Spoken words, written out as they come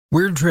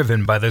We're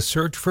driven by the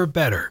search for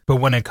better, but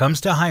when it comes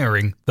to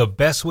hiring, the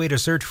best way to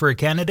search for a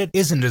candidate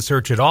isn't to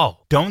search at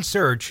all. Don't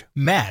search,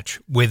 match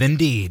with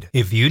Indeed.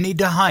 If you need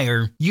to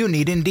hire, you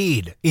need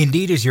Indeed.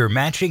 Indeed is your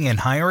matching and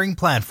hiring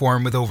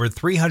platform with over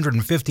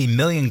 350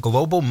 million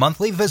global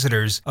monthly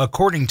visitors,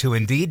 according to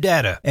Indeed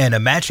data, and a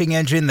matching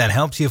engine that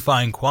helps you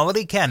find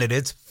quality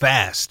candidates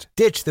fast.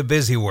 Ditch the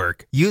busy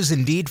work. Use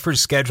Indeed for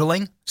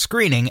scheduling,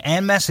 screening,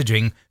 and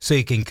messaging so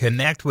you can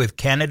connect with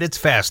candidates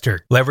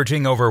faster.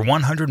 Leveraging over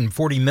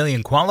 140 million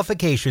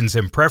qualifications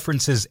and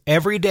preferences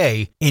every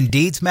day,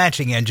 Indeed's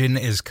matching engine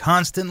is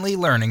constantly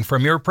learning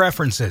from your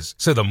preferences.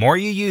 So the more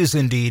you use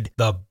Indeed,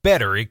 the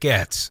better it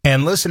gets.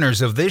 And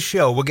listeners of this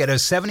show will get a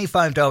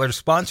 $75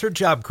 sponsored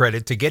job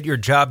credit to get your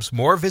jobs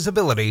more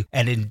visibility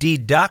at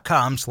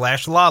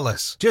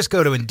Indeed.com/lawless. Just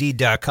go to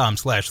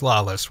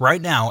Indeed.com/lawless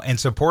right now and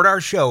support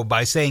our show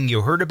by saying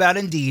you heard about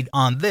Indeed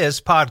on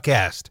this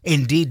podcast.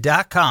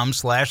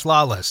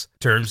 Indeed.com/lawless.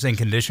 Terms and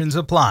conditions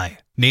apply.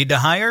 Need to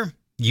hire?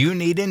 You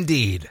need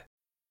Indeed.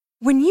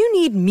 When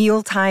you need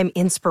mealtime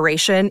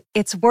inspiration,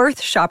 it's worth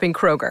shopping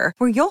Kroger,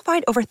 where you'll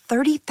find over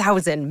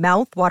 30,000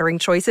 mouth-watering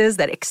choices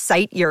that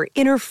excite your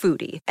inner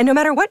foodie. And no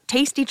matter what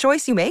tasty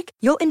choice you make,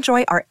 you'll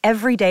enjoy our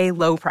everyday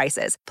low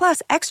prices,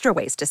 plus extra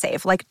ways to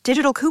save, like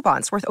digital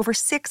coupons worth over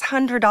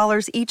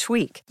 $600 each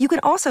week. You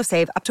can also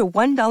save up to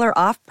 $1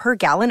 off per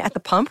gallon at the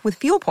pump with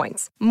fuel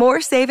points.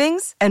 More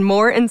savings and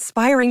more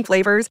inspiring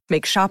flavors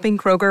make shopping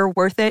Kroger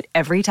worth it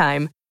every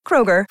time.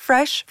 Kroger,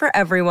 fresh for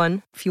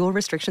everyone. Fuel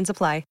restrictions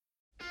apply.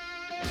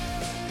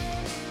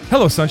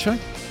 Hello, Sunshine.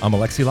 I'm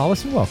Alexi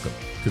Lawless, and welcome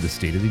to the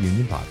State of the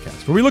Union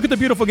podcast, where we look at the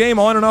beautiful game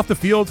on and off the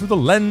field through the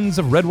lens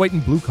of red, white,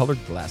 and blue-colored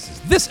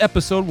glasses. This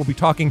episode, we'll be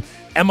talking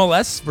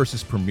MLS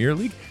versus Premier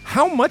League.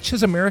 How much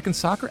has American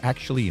soccer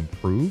actually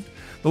improved?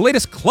 The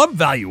latest club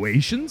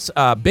valuations,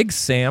 Big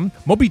Sam,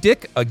 Moby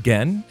Dick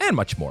again, and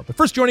much more. But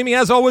first, joining me,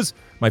 as always,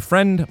 my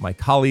friend, my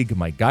colleague,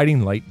 my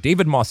guiding light,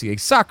 David Mossy, a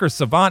soccer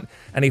savant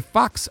and a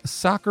Fox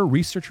soccer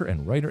researcher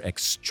and writer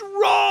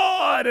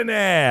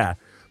extraordinaire.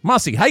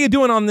 Mossy, how you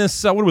doing on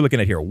this? What are we looking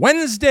at here?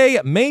 Wednesday,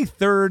 May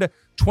 3rd,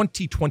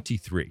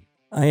 2023.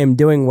 I am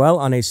doing well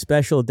on a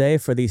special day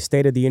for the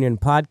State of the Union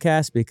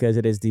podcast because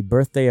it is the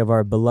birthday of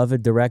our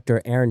beloved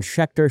director, Erin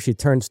Schechter. She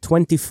turns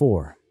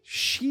 24.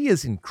 She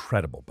is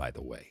incredible, by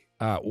the way.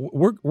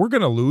 We're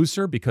going to lose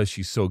her because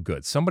she's so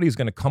good. Somebody's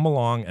going to come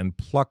along and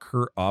pluck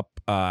her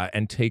up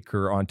and take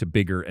her on to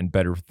bigger and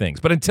better things.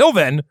 But until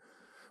then,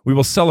 we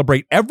will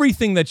celebrate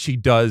everything that she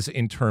does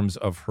in terms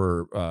of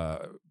her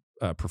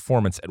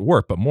performance at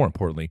work, but more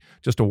importantly,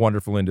 just a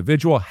wonderful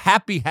individual.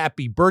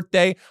 Happy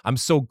birthday. I'm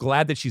so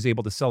glad that she's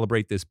able to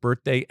celebrate this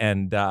birthday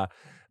and that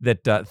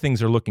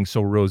things are looking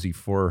so rosy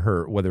for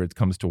her, whether it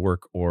comes to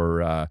work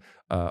or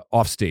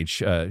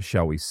offstage,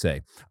 shall we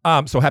say.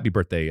 So happy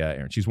birthday,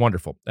 Erin. She's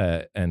wonderful.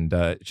 And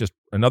just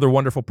another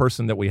wonderful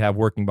person that we have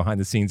working behind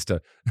the scenes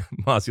to,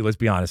 Mossy, let's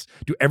be honest,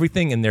 do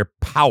everything in their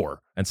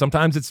power. And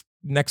sometimes it's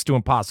next to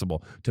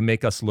impossible to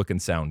make us look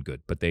and sound good,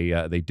 but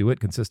they do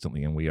it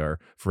consistently, and we are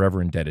forever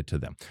indebted to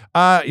them.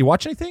 You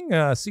watch anything?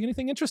 See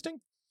anything interesting?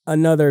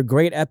 Another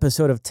great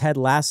episode of Ted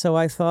Lasso,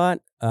 I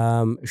thought.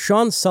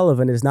 Sean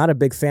Sullivan is not a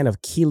big fan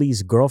of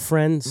Keely's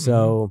girlfriend,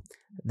 so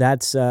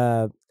that's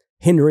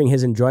hindering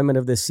his enjoyment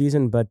of this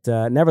season. But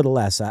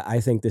nevertheless, I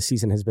think this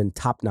season has been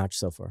top-notch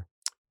so far.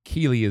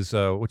 Keely is,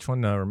 which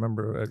one?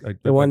 Remember?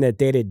 The one that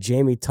dated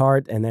Jamie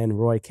Tart and then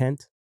Roy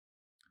Kent.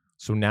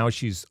 So now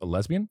she's a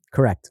lesbian?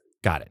 Correct.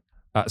 Got it.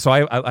 So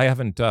I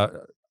haven't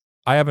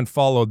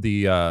followed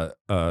the I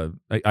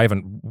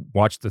haven't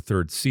watched the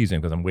third season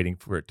because I'm waiting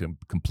for it to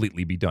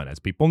completely be done. As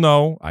people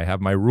know, I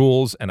have my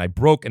rules, and I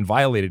broke and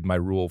violated my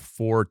rule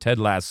for Ted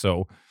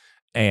Lasso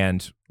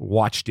and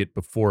watched it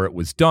before it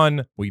was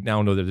done. We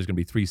now know that there's going to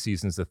be 3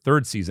 seasons. The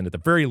third season, at the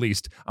very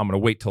least, I'm going to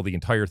wait till the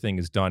entire thing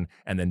is done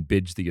and then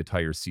binge the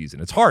entire season.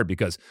 It's hard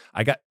because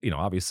I got,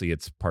 obviously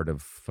it's part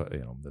of,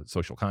 the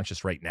social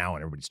conscious right now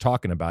and everybody's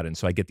talking about it. And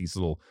so I get these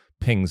little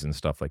pings and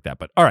stuff like that.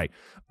 But all right.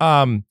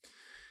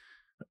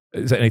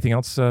 Is there anything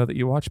else that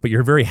you watched? But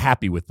you're very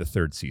happy with the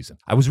third season.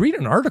 I was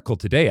reading an article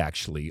today,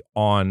 actually,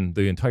 on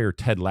the entire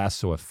Ted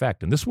Lasso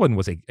effect. And this one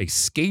was a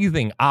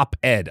scathing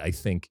op-ed, I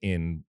think,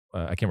 in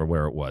I can't remember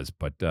where it was,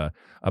 but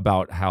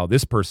about how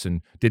this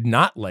person did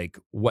not like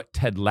what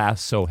Ted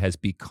Lasso has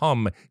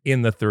become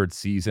in the third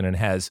season and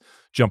has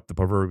jumped the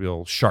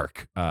proverbial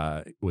shark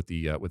with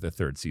the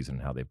third season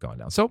and how they've gone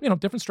down. So,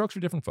 different strokes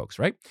for different folks,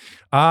 right?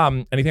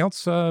 Anything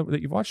else that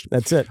you've watched?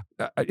 That's it.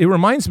 It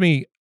reminds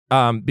me,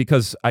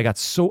 because I got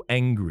so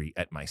angry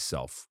at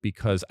myself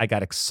because I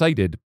got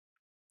excited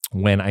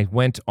when I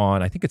went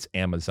on, I think it's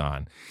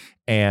Amazon,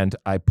 and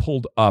I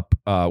pulled up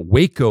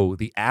Waco,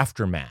 The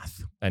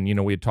Aftermath. And,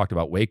 we had talked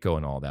about Waco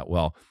and all that.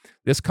 Well,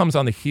 this comes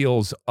on the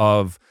heels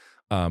of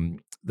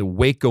the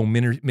Waco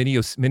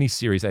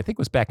miniseries, I think it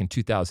was back in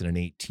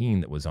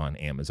 2018 that was on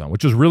Amazon,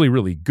 which was really,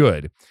 really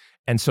good.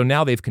 And so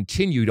now they've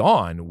continued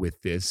on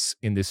with this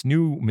in this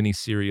new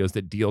miniseries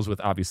that deals with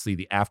obviously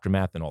the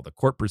aftermath and all the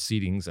court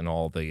proceedings and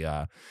all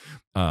the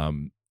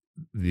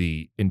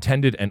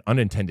intended and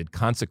unintended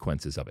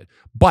consequences of it.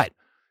 But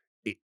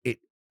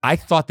I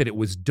thought that it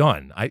was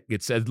done.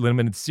 It said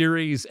limited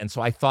series, and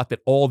so I thought that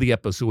all the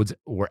episodes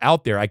were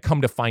out there. I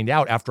come to find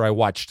out after I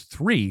watched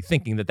 3,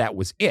 thinking that that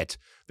was it,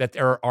 that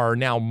there are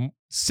now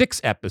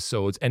 6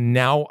 episodes, and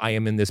now I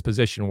am in this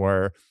position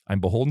where I'm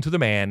beholden to the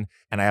man,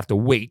 and I have to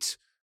wait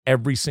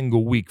every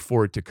single week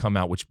for it to come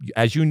out, which,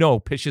 as you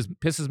know,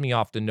 pisses me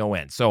off to no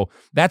end. So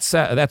that's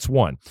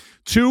 1.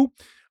 2,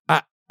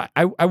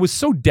 I was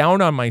so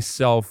down on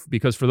myself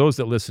because for those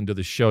that listen to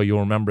the show, you'll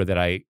remember that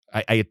I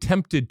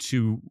attempted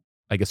to,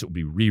 I guess it would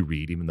be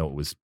reread, even though it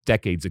was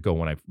decades ago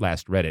when I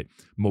last read it,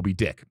 Moby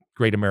Dick,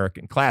 great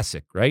American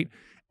classic, right?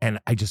 And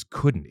I just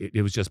couldn't.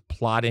 It was just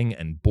plotting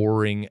and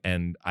boring,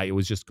 and I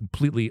was just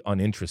completely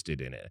uninterested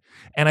in it.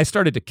 And I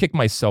started to kick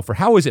myself for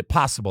how is it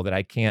possible that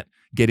I can't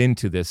get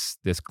into this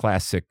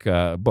classic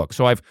book?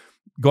 So I've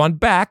gone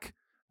back,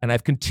 and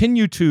I've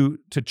continued to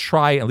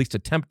try, at least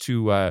attempt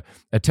to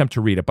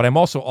read it. But I'm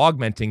also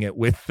augmenting it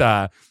with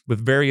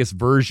various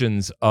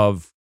versions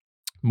of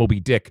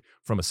Moby Dick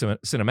from a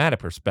cinematic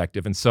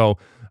perspective. And so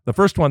the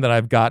first one that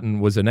I've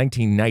gotten was a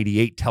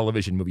 1998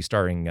 television movie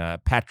starring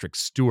Patrick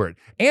Stewart.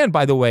 And,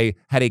 by the way,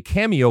 had a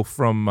cameo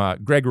from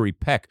Gregory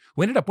Peck,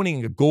 who ended up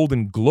winning a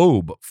Golden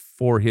Globe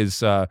for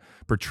his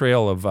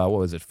portrayal of,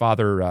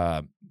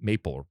 Father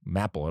Maple or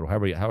Maple, or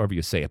however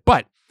you say it.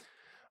 But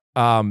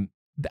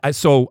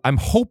so I'm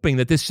hoping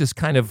that this just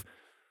kind of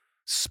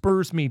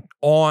spurs me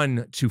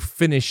on to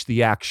finish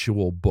the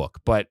actual book.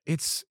 But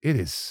it's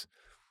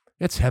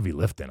heavy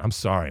lifting. I'm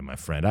sorry, my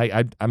friend.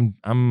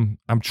 I'm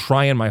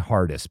trying my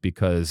hardest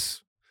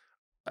because,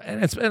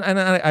 and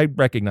I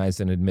recognize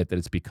and admit that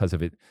it's because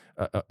of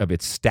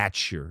its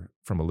stature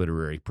from a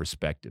literary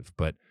perspective.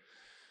 But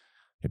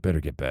it better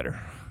get better.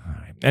 All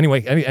right.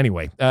 Anyway,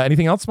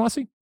 anything else,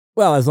 Mossy?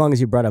 Well, as long as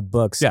you brought up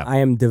books, yeah. I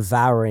am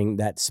devouring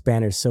that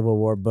Spanish Civil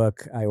War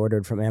book I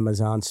ordered from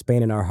Amazon,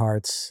 Spain in Our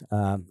Hearts,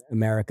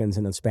 Americans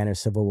in the Spanish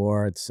Civil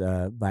War. It's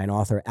by an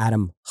author,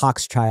 Adam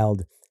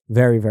Hochschild.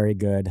 Very, very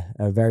good.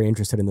 Very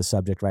interested in the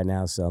subject right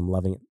now, so I'm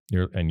loving it.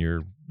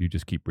 You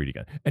just keep reading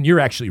it. And you're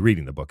actually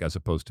reading the book as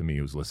opposed to me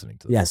who's listening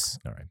to the yes.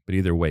 book. All right. But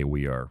either way,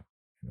 we are,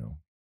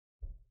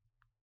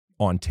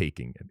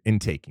 intaking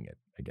it,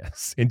 I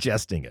guess.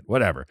 Ingesting it,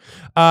 whatever.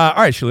 All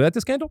right, shall we let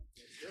this candle?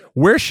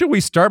 Where should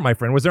we start, my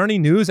friend? Was there any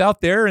news out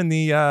there in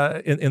the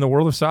in the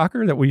world of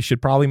soccer that we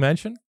should probably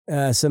mention?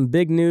 Some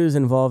big news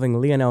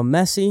involving Lionel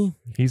Messi.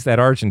 He's that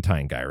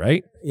Argentine guy,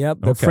 right? Yep.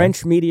 The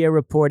French media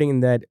reporting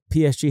that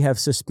PSG have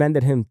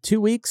suspended him 2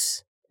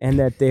 weeks and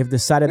that they've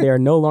decided they are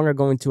no longer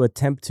going to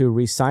attempt to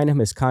re-sign him.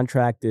 His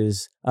contract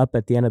is up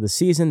at the end of the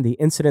season. The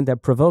incident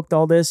that provoked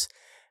all this,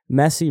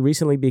 Messi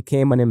recently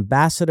became an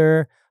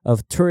ambassador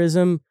of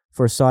tourism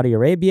for Saudi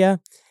Arabia.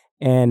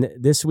 And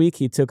this week,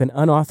 he took an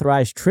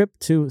unauthorized trip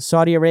to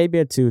Saudi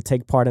Arabia to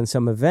take part in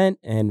some event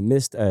and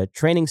missed a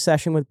training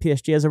session with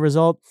PSG as a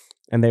result.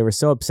 And they were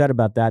so upset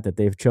about that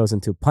they've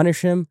chosen to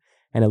punish him.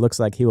 And it looks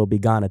like he will be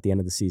gone at the end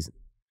of the season.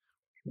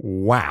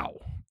 Wow.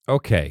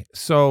 Okay.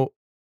 So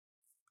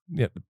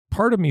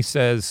part of me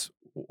says,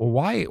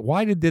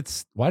 why did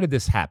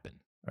this happen?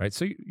 All right.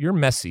 So you're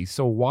Messi.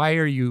 So why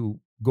are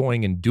you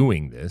going and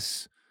doing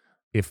this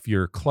if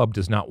your club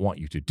does not want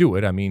you to do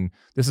it? I mean,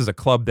 this is a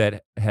club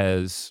that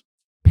has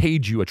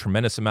paid you a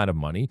tremendous amount of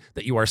money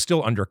that you are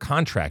still under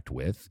contract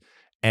with,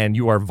 and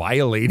you are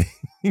violating,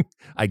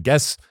 I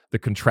guess, the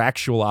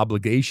contractual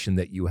obligation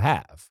that you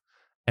have.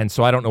 And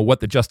so I don't know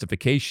what the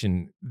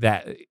justification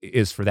that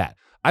is for that.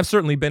 I've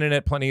certainly been in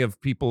it. Plenty of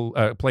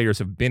players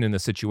have been in a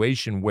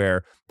situation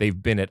where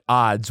they've been at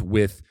odds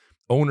with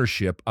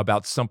ownership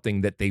about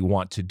something that they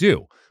want to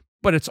do.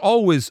 But it's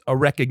always a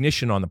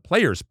recognition on the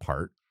player's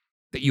part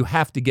that you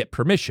have to get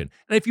permission.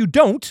 And if you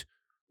don't,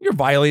 you're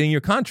violating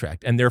your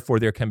contract, and therefore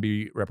there can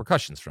be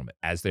repercussions from it,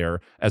 as there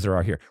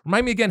are here.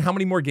 Remind me again, how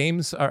many more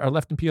games are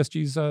left in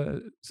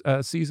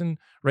PSG's season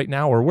right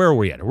now, or where are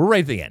we at? We're right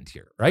at the end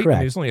here, right? Correct.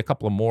 And there's only a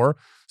couple of more,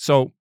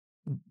 so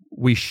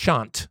we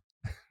shan't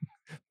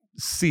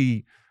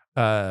see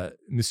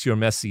Monsieur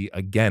Messi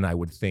again, I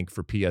would think,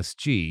 for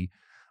PSG,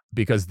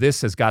 because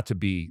this has got to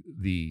be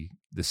the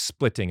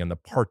splitting and the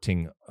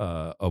parting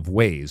of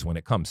ways when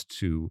it comes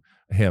to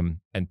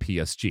him and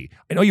PSG.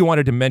 I know you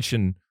wanted to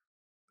mention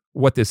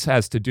what this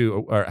has to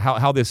do, or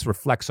how this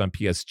reflects on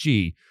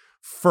PSG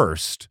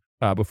first,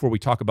 before we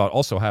talk about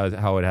also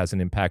how it has an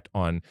impact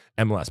on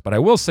MLS. But I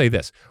will say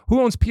this.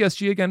 Who owns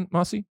PSG again,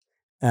 Mossy?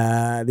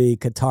 The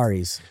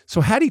Qataris.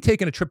 So had he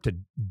taken a trip to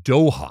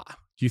Doha,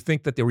 do you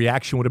think that the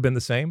reaction would have been the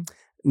same?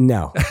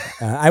 No.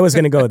 I was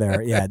going to go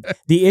there, yeah.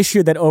 The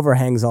issue that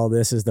overhangs all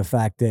this is the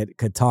fact that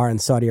Qatar and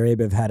Saudi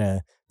Arabia have had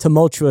a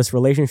tumultuous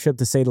relationship,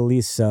 to say the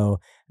least, so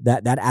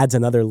that adds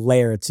another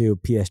layer to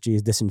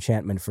PSG's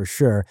disenchantment for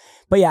sure.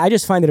 But yeah, I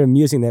just find it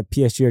amusing that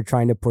PSG are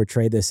trying to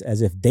portray this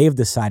as if they've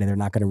decided they're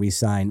not going to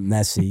re-sign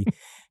Messi,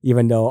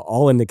 even though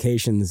all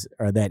indications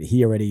are that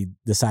he already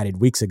decided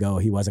weeks ago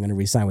he wasn't going to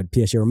re-sign with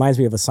PSG. It reminds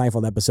me of a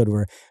Seinfeld episode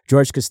where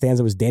George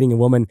Costanza was dating a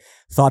woman,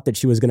 thought that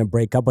she was going to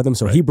break up with him,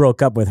 so he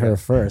broke up with her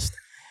first.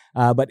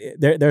 But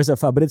there's a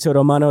Fabrizio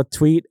Romano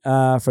tweet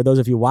for those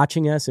of you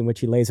watching us in which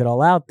he lays it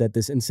all out that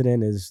this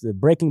incident is the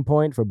breaking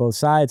point for both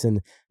sides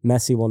and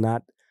Messi will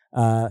not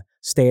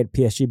stay at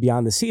PSG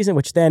beyond the season,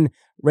 which then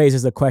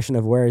raises the question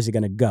of where is he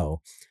going to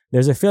go.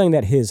 There's a feeling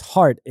that his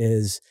heart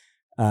is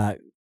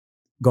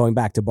going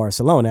back to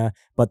Barcelona,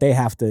 but they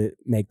have to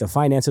make the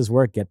finances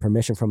work, get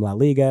permission from La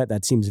Liga.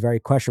 That seems very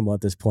questionable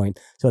at this point.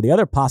 So the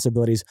other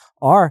possibilities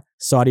are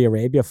Saudi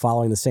Arabia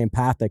following the same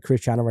path that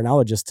Cristiano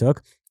Ronaldo just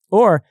took,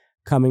 or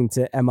coming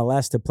to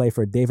MLS to play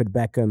for David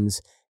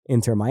Beckham's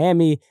Inter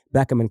Miami.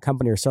 Beckham and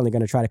company are certainly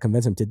going to try to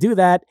convince him to do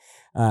that.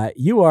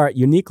 You are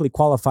uniquely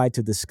qualified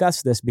to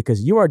discuss this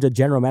because you are the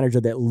general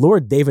manager that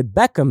lured David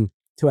Beckham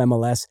to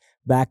MLS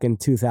back in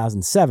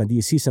 2007. Do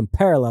you see some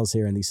parallels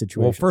here in these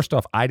situations? Well, first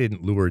off, I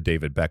didn't lure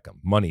David Beckham.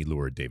 Money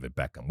lured David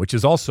Beckham, which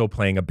is also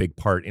playing a big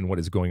part in what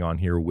is going on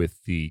here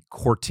with the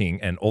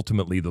courting and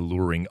ultimately the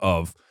luring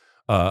of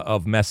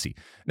Messi.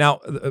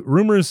 Now,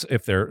 rumors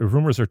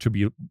are to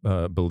be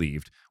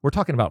believed, we're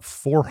talking about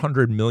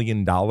 $400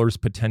 million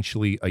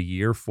potentially a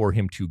year for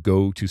him to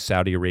go to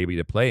Saudi Arabia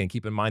to play. And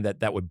keep in mind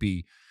that would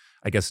be,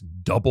 I guess,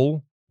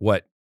 double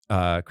what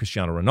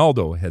Cristiano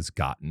Ronaldo has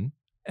gotten.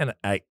 And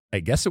I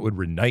guess it would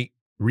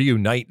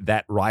reunite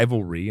that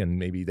rivalry, and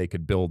maybe they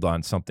could build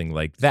on something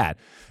like that.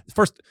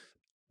 First,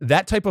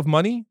 that type of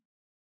money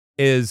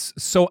is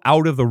so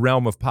out of the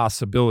realm of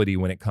possibility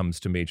when it comes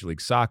to Major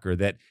League Soccer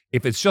that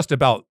if it's just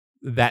about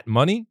that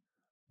money,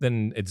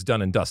 then it's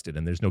done and dusted,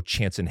 and there's no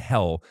chance in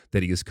hell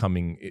that he is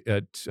coming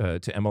to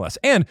MLS.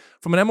 And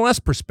from an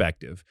MLS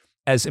perspective,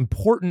 as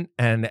important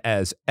and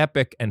as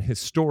epic and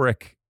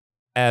historic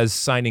as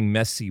signing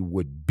Messi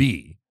would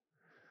be,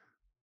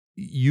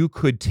 you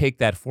could take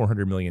that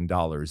 $400 million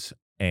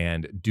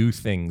and do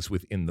things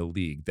within the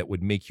league that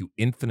would make you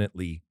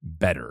infinitely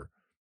better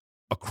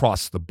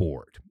across the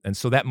board. And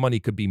so that money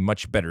could be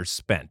much better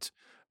spent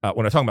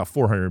when I'm talking about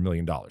 $400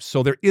 million.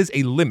 So there is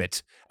a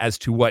limit as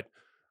to what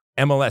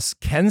MLS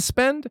can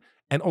spend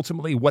and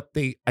ultimately what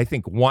they, I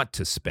think, want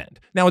to spend.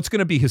 Now, it's going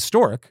to be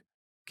historic.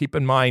 Keep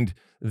in mind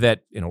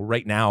that,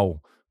 right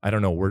now, I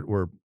don't know,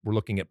 we're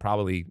looking at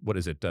probably, what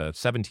is it,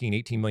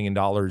 $17, $18 million,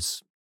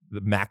 the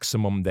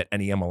maximum that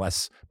any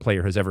MLS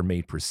player has ever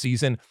made per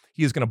season.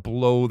 He is going to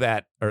blow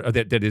that, or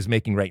that is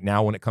making right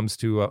now when it comes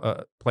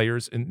to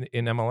players in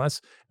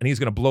MLS, and he's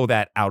going to blow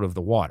that out of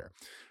the water.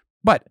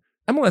 But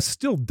MLS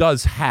still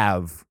does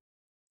have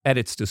at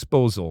its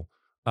disposal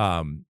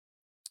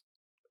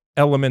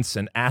elements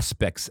and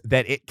aspects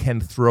that it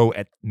can throw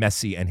at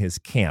Messi and his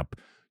camp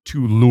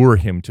to lure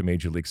him to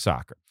Major League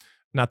Soccer.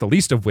 Not the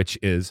least of which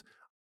is,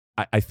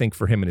 I think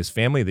for him and his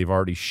family, they've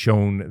already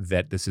shown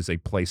that this is a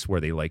place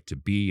where they like to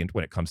be. And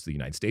when it comes to the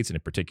United States, and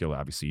in particular,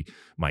 obviously,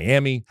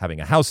 Miami,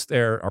 having a house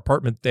there,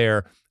 apartment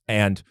there.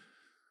 And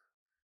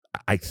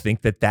I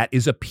think that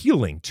is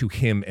appealing to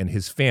him and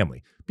his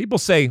family. People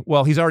say,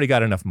 well, he's already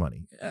got enough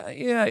money.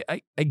 Yeah,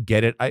 I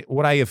get it.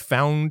 What I have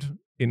found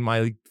in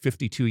my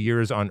 52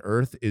 years on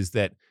Earth is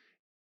that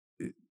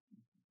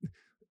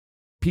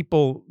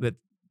people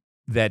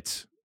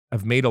that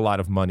have made a lot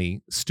of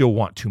money still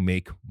want to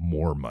make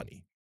more money.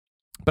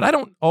 But I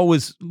don't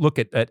always look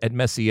at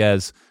Messi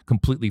as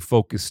completely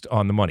focused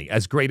on the money,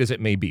 as great as it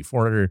may be.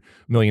 $400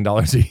 million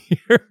a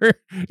year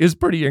is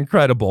pretty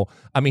incredible.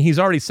 I mean, he's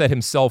already set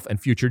himself and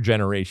future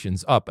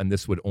generations up, and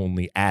this would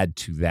only add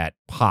to that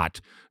pot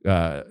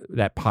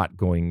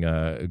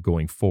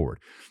going forward.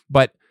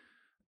 But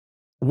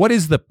what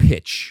is the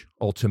pitch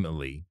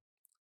ultimately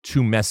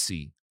to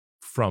Messi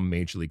from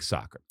Major League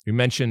Soccer? You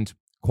mentioned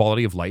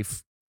quality of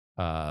life,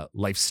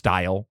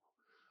 lifestyle,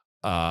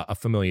 a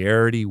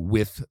familiarity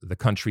with the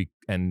country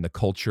and the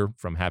culture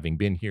from having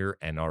been here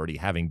and already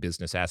having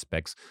business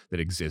aspects that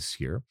exist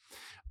here.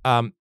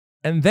 And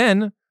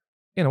then,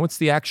 it's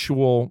the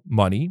actual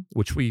money,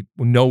 which we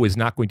know is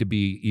not going to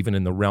be even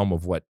in the realm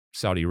of what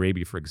Saudi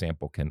Arabia, for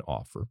example, can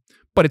offer.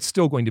 But it's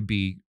still going to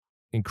be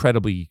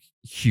incredibly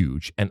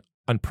huge and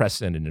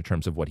unprecedented in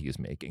terms of what he is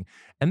making.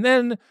 And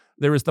then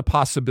there is the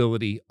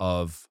possibility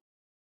of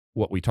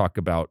what we talk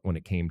about when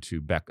it came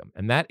to Beckham,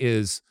 and that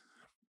is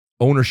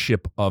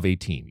ownership of a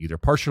team, either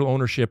partial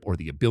ownership or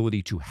the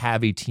ability to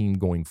have a team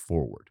going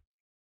forward.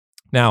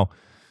 Now,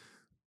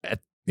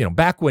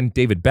 back when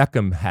David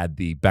Beckham had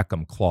the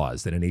Beckham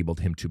clause that enabled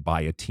him to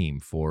buy a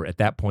team for, at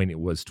that point, it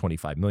was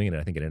 $25 million,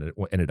 and I think it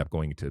ended up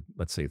going to,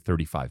 let's say,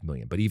 $35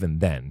 million. But even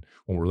then,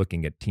 when we're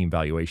looking at team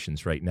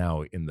valuations right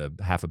now in the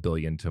 $500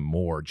 million to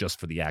more just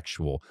for the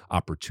actual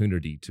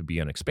opportunity to be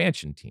an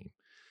expansion team,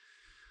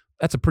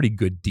 that's a pretty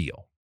good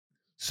deal.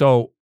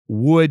 So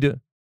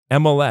would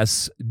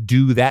MLS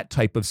do that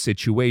type of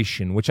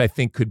situation, which I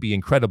think could be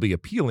incredibly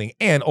appealing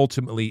and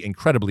ultimately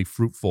incredibly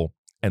fruitful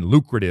and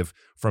lucrative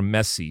for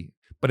Messi?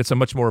 But it's a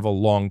much more of a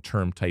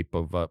long-term type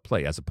of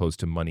play as opposed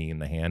to money in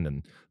the hand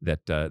and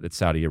that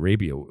Saudi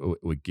Arabia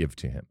would give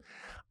to him.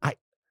 I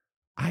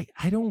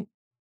don't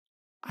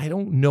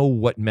know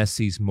what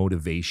Messi's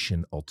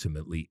motivation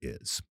ultimately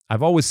is.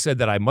 I've always said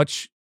that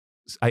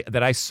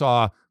I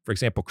saw, for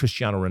example,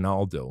 Cristiano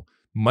Ronaldo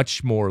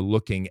much more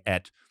looking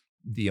at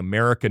the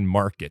American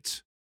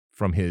market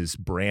from his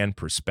brand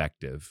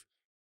perspective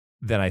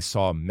than I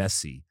saw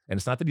Messi. And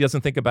it's not that he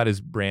doesn't think about his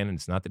brand, and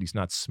it's not that he's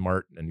not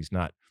smart and he's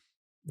not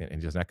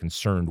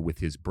concerned with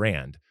his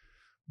brand,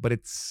 but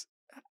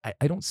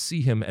I don't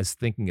see him as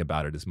thinking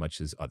about it as much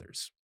as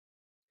others.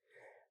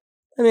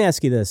 Let me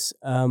ask you this.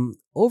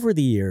 Over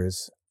the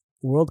years,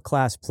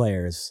 world-class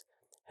players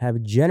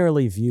have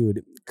generally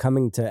viewed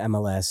coming to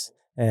MLS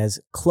as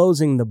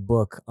closing the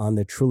book on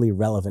the truly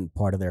relevant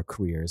part of their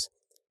careers.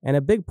 And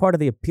a big part of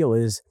the appeal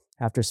is,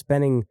 after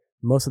spending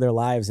most of their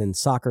lives in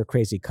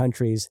soccer-crazy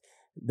countries,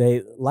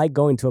 they like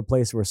going to a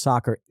place where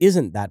soccer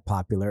isn't that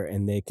popular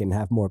and they can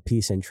have more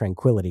peace and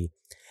tranquility.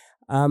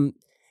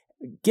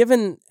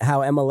 Given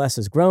how MLS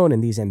has grown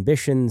and these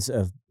ambitions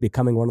of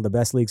becoming one of the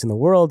best leagues in the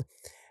world,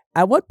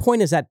 at what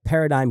point is that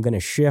paradigm going to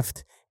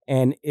shift?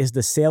 And is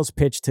the sales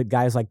pitch to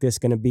guys like this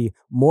going to be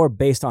more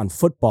based on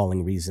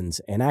footballing reasons?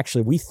 And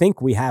actually, we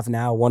think we have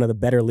now one of the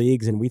better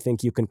leagues, and we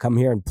think you can come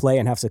here and play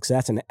and have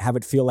success and have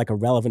it feel like a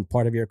relevant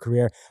part of your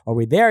career. Are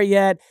we there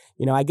yet?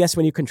 I guess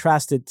when you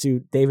contrast it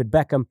to David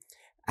Beckham,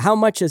 how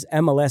much has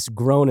MLS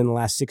grown in the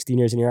last 16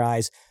 years in your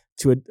eyes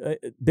to a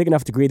big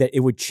enough degree that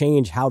it would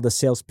change how the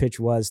sales pitch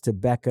was to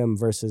Beckham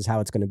versus how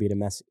it's going to be to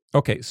Messi?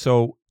 Okay,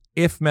 so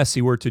if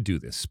Messi were to do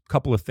this, a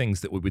couple of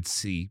things that we would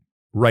see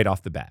right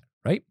off the bat,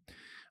 right?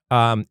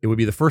 It would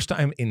be the first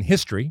time in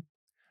history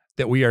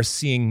that we are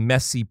seeing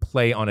Messi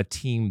play on a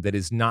team that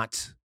is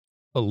not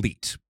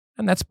elite.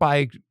 And that's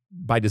by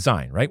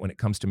design, right? When it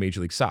comes to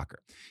Major League Soccer,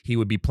 he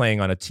would be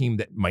playing on a team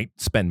that might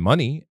spend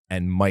money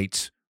and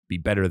might be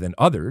better than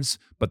others,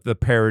 but the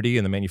parity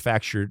and the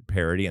manufactured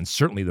parity, and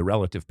certainly the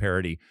relative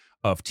parity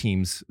of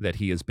teams that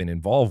he has been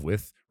involved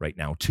with right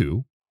now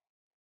too,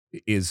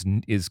 is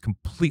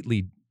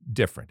completely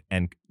different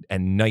and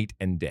night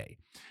and day.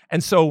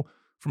 And so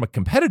from a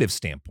competitive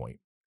standpoint,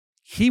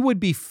 he would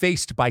be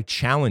faced by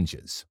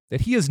challenges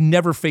that he has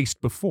never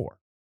faced before.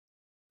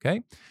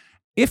 Okay?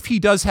 If he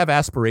does have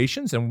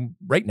aspirations, and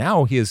right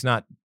now he has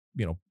not,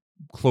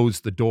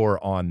 closed the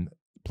door on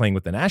playing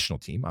with the national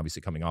team,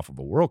 obviously coming off of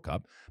a World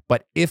Cup,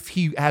 but if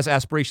he has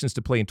aspirations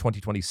to play in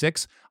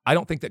 2026, I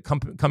don't think that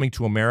coming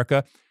to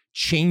America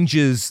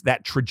changes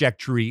that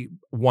trajectory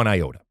one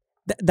iota.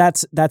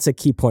 That's a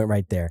key point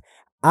right there.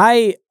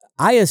 I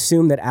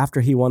assumed that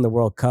after he won the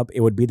World Cup,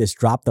 it would be this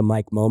drop the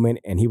mic moment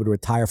and he would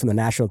retire from the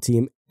national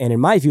team. And in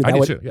my view,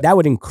 that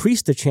would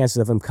increase the chances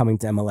of him coming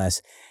to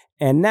MLS.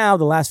 And now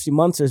the last few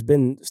months, there's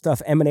been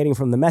stuff emanating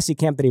from the Messi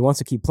camp that he wants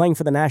to keep playing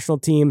for the national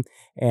team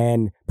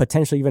and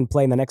potentially even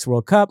play in the next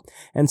World Cup.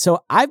 And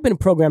so I've been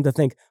programmed to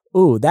think,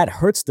 ooh, that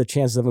hurts the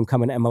chances of him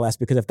coming to MLS,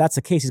 because if that's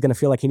the case, he's going to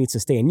feel like he needs to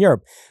stay in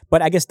Europe.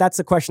 But I guess that's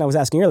the question I was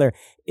asking earlier.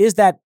 Is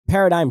that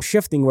paradigm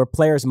shifting where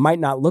players might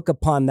not look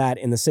upon that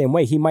in the same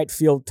way? He might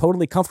feel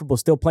totally comfortable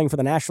still playing for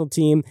the national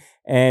team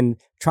and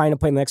trying to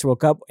play in the next World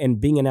Cup and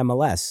being in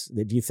MLS.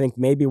 Do you think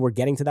maybe we're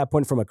getting to that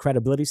point from a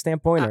credibility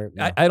standpoint? Or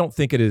no? I don't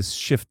think it has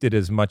shifted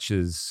as much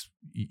as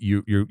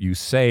you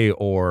say,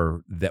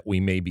 or that we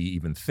maybe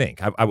even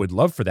think. I would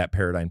love for that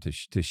paradigm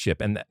to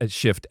shift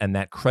and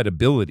that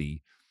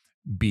credibility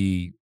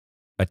be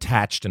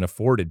attached and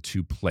afforded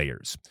to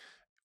players.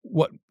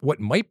 What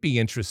might be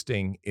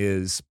interesting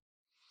is,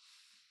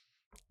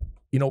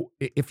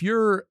 if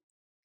you're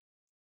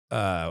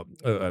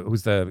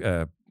who's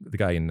the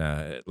guy in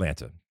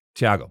Atlanta,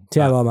 Thiago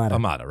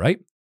Almada, right?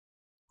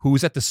 Who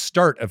was at the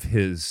start of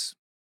his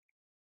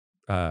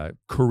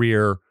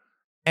career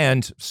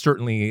and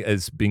certainly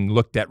is being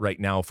looked at right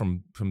now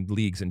from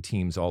leagues and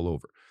teams all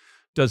over.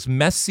 Does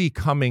Messi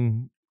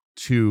coming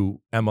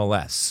to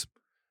MLS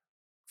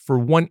for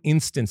one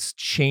instance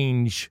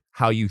change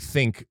how you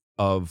think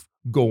of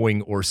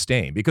going or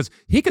staying? Because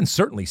he can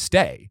certainly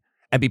stay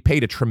and be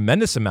paid a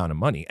tremendous amount of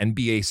money and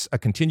be a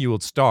continual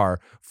star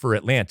for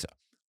Atlanta.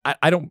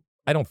 I don't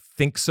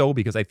think so,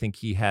 because I think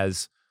he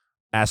has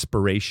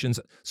aspirations.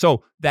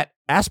 So that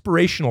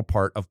aspirational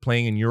part of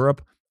playing in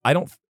Europe,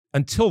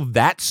 until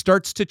that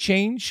starts to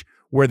change,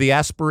 where the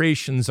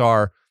aspirations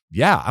are,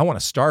 I want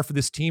to star for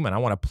this team and I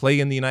want to play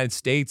in the United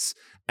States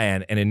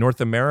and in North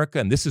America,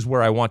 and this is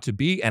where I want to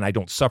be, and I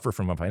don't suffer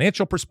from a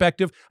financial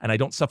perspective, and I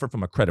don't suffer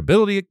from a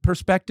credibility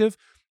perspective,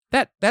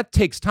 that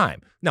takes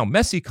time. Now,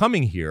 Messi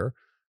coming here,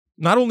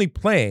 not only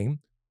playing,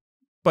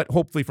 but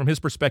hopefully from his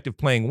perspective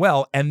playing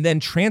well, and then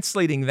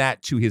translating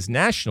that to his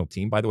national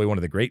team, by the way, one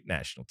of the great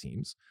national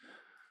teams,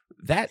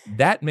 that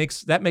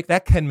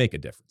can make a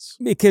difference.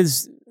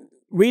 Because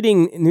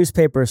reading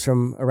newspapers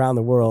from around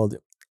the world,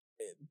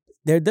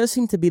 there does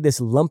seem to be this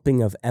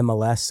lumping of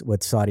MLS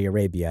with Saudi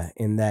Arabia,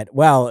 in that,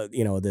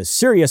 the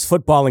serious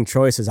footballing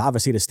choice is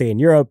obviously to stay in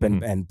Europe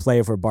and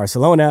play for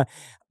Barcelona,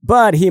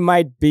 but he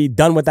might be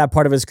done with that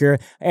part of his career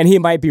and he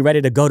might be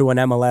ready to go to an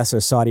MLS or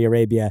Saudi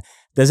Arabia.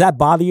 Does that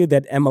bother you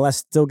that MLS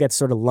still gets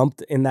sort of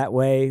lumped in that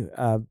way?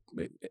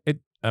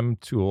 I'm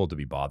too old to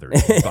be bothered by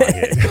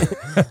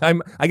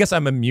it. I guess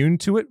I'm immune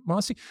to it,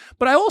 Mossy.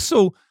 But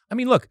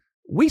look,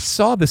 we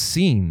saw the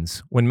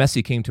scenes when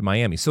Messi came to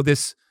Miami. So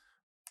this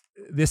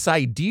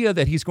idea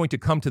that he's going to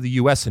come to the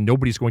U.S. and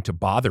nobody's going to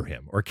bother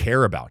him or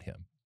care about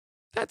him,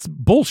 That's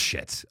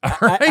bullshit. All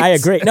right? I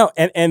agree. No,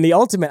 and the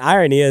ultimate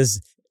irony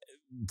is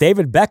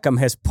David Beckham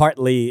has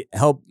partly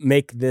helped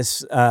make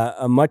this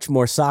a much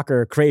more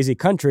soccer crazy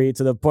country,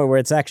 to the point where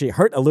it's actually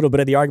hurt a little bit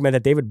of the argument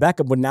that David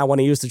Beckham would now want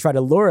to use to try to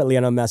lure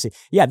Lionel Messi.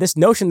 Yeah, this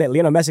notion that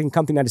Lionel Messi can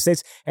come to the United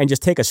States and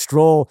just take a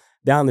stroll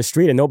down the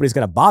street and nobody's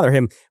going to bother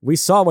him. We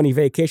saw when he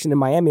vacationed in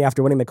Miami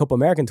after winning the Copa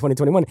America in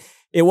 2021.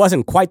 It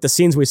wasn't quite the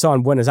scenes we saw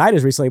in Buenos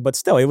Aires recently, but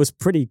still, it was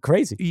pretty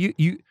crazy.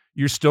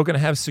 You're still going to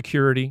have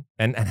security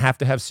and have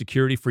to have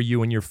security for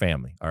you and your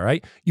family, all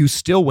right? You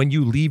still, when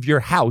you leave your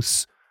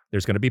house,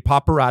 there's going to be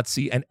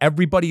paparazzi, and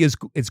everybody is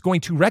going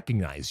to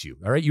recognize you.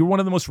 All right, you're one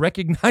of the most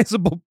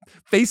recognizable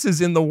faces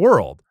in the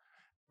world,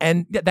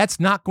 and that's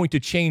not going to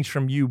change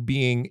from you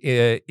being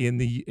in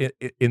the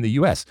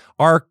U.S.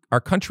 Our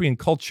country and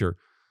culture.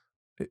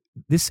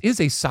 This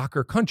is a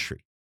soccer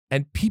country,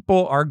 and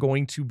people are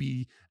going to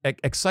be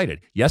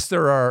excited. Yes,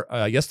 there are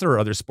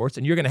other sports,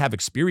 and you're going to have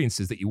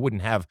experiences that you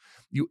wouldn't have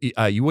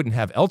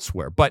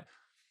elsewhere. But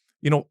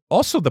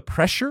also the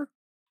pressure.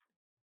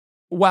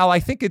 While I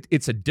think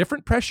it's a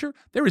different pressure,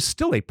 there is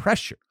still a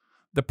pressure.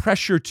 The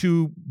pressure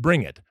to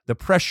bring it, the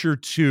pressure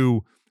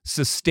to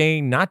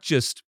sustain not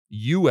just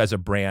you as a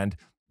brand,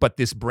 but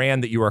this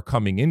brand that you are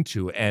coming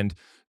into, and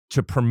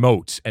to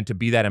promote and to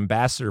be that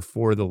ambassador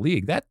for the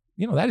league.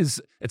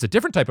 It's a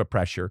different type of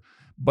pressure,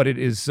 but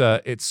it's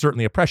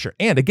certainly a pressure.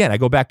 And again, I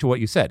go back to what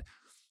you said.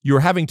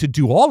 You're having to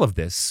do all of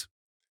this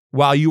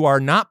while you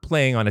are not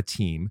playing on a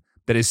team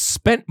that has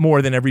spent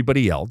more than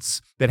everybody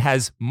else, that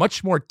has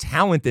much more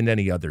talent than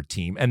any other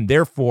team, and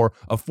therefore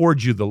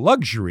affords you the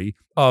luxury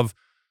of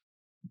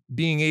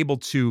being able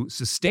to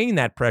sustain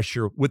that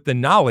pressure with the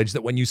knowledge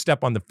that when you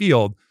step on the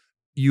field,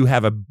 you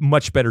have a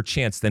much better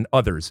chance than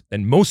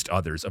most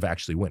others, of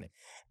actually winning.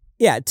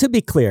 Yeah, to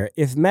be clear,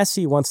 if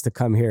Messi wants to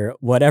come here,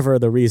 whatever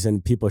the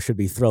reason, people should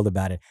be thrilled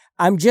about it.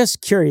 I'm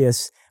just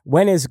curious,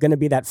 when is going to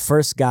be that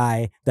first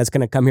guy that's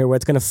going to come here where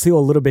it's going to feel a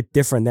little bit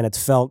different than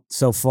it's felt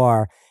so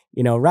far?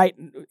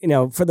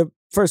 For the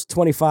first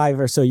 25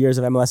 or so years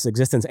of MLS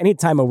existence,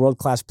 anytime a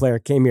world-class player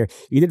came here,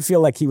 you did feel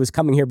like he was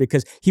coming here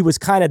because he was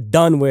kind of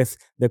done with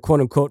the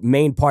quote-unquote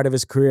main part of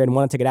his career and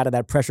wanted to get out of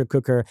that pressure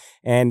cooker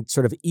and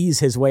sort of ease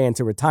his way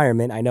into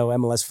retirement. I know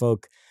MLS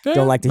folk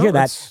don't like to hear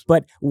that,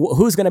 but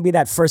who's going to be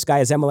that first guy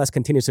as MLS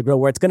continues to grow,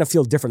 where it's going to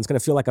feel different? It's going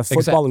to feel like a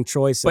footballing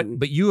choice.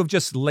 But you have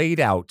just laid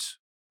out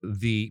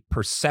the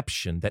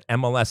perception that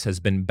MLS has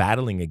been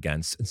battling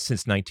against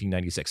since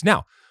 1996.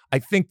 Now, I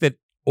think that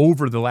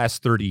over the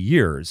last 30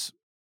 years,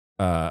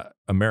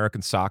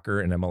 American soccer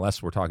and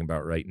MLS we're talking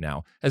about right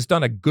now has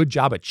done a good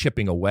job at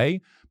chipping away,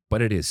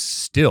 but it is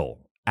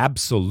still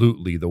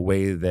absolutely the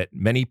way that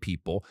many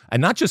people,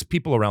 and not just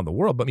people around the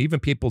world, but even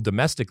people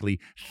domestically,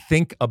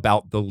 think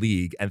about the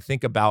league and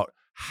think about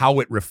how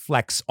it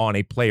reflects on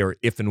a player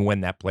if and when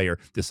that player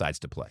decides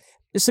to play.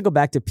 Just to go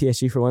back to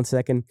PSG for 1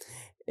 second,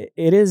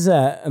 it is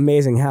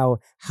amazing how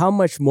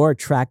much more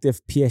attractive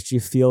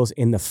PSG feels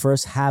in the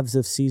first halves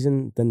of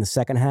season than the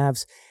second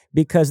halves,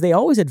 because they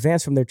always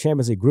advance from their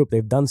Champions League group.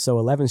 They've done so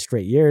 11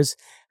 straight years.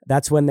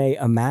 That's when they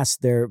amass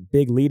their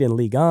big lead in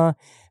Ligue 1.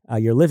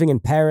 You're living in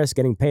Paris,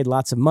 getting paid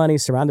lots of money,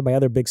 surrounded by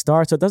other big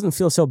stars, so it doesn't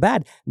feel so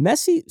bad.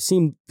 Messi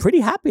seemed pretty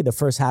happy the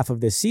first half of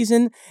this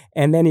season,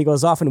 and then he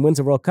goes off and wins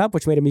the World Cup,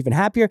 which made him even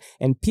happier,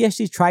 and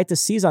PSG tried to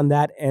seize on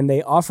that, and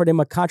they offered him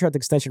a contract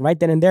extension right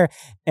then and there,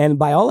 and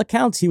by all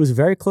accounts, he was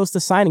very close to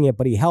signing it,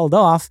 but he held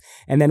off,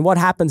 and then what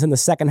happens in the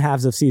second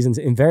halves of seasons?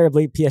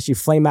 Invariably, PSG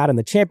flame out in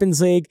the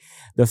Champions League,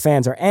 the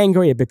fans are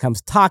angry, it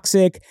becomes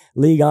toxic,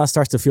 Ligue 1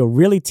 starts to feel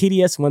really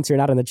tedious once you're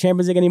not in the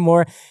Champions League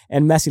anymore,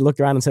 and Messi looked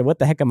around and said, what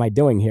the heck am I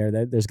doing here?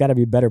 There's got to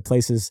be better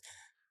places.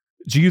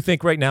 Do you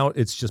think right now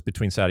it's just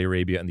between Saudi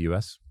Arabia and the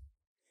U.S.?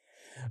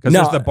 Because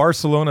there's the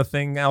Barcelona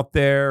thing out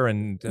there.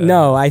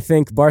 No, I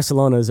think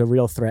Barcelona is a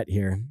real threat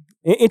here.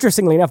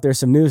 Interestingly enough, there's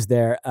some news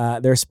there.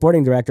 Their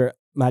sporting director,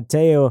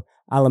 Matteo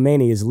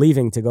Alemany, is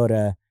leaving to go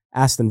to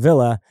Aston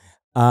Villa.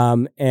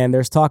 And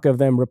there's talk of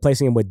them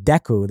replacing him with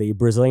Deco, the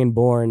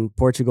Brazilian-born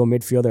Portugal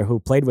midfielder who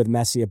played with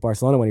Messi at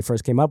Barcelona when he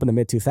first came up in the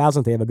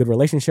mid-2000s. They have a good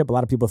relationship. A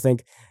lot of people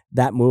think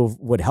that move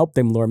would help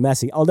them lure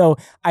Messi. Although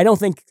I don't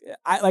think,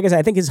 like I said,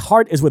 I think his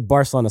heart is with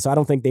Barcelona, so I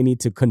don't think they need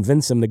to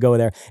convince him to go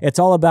there. It's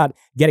all about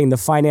getting the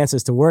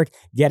finances to work,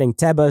 getting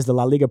Tebas, the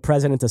La Liga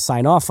president, to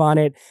sign off on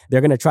it. They're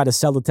going to try to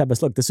sell to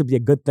Tebas, look, this would be a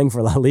good thing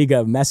for La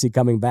Liga, Messi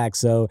coming back.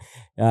 So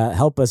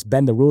help us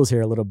bend the rules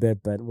here a little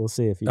bit, but we'll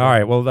see if he All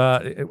right, well,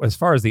 as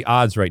far as the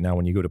odds right now,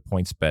 when you go to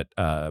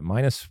PointsBet,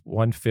 minus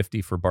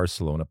 150 for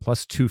Barcelona,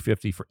 plus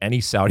 250 for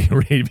any Saudi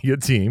Arabia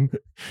team.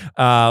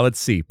 Let's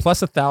see,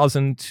 plus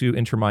 1,000 to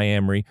Inter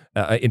Miami.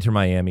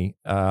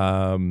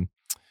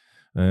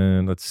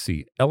 And let's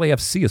see,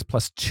 LAFC is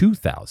plus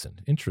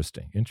 2,000.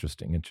 Interesting.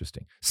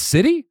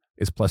 City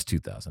is plus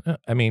 2,000.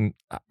 I mean,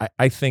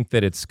 I think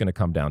that it's going to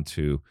come down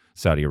to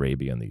Saudi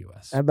Arabia and the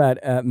U.S. How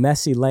about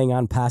Messi laying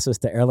on passes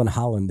to Erling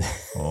Haaland?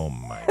 Oh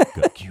my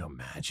God, can you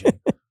imagine?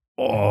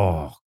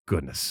 Oh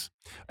goodness.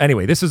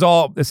 Anyway, these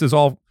aren't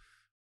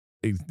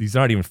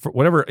even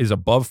whatever is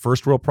above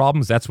first world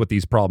problems. That's what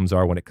these problems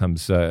are when it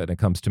comes to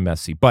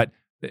Messi. But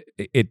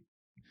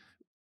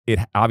it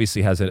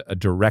obviously has a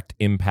direct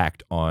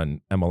impact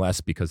on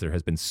MLS because there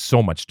has been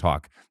so much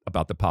talk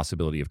about the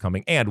possibility of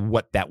coming and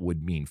what that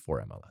would mean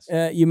for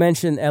MLS. You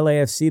mentioned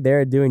LAFC.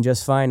 They're doing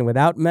just fine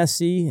without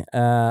Messi.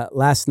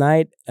 Last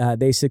night,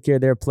 they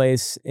secured their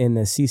place in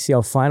the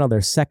CCL final,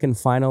 their second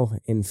final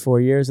in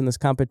 4 years in this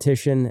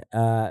competition.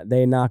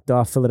 They knocked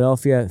off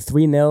Philadelphia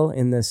 3-0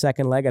 in the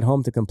second leg at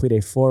home to complete a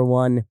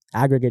 4-1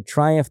 aggregate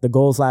triumph. The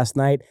goals last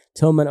night,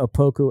 Tillman,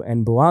 Opoku,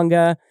 and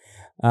Buanga.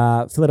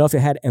 Philadelphia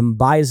had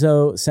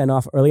Mbaizo sent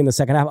off early in the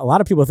second half. A lot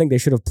of people think they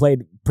should have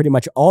played pretty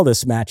much all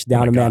this match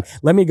down a man.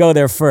 Let me go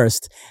there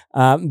first.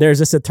 There's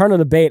this eternal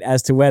debate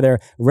as to whether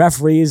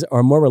referees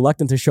are more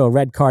reluctant to show a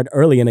red card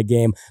early in a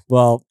game.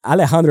 Well,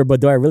 Alejandro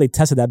Bedoya really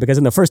tested that because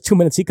in the first 2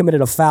 minutes, he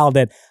committed a foul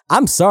that,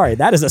 I'm sorry,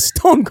 that is a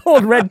stone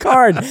cold red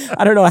card.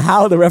 I don't know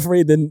how the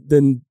referee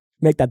didn't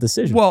make that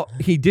decision. Well,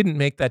 he didn't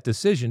make that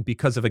decision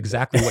because of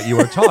exactly what you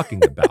were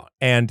talking about.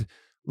 And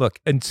look,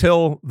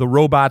 until the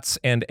robots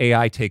and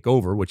AI take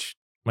over, which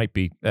might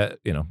be, a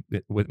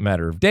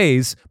matter of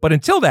days, but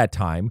until that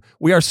time,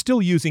 we are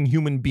still using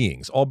human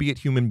beings, albeit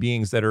human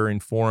beings that are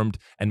informed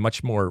and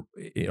much more,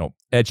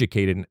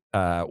 educated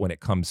when it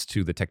comes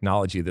to the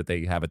technology that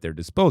they have at their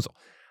disposal.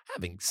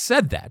 Having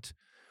said that,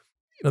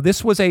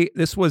 this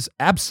was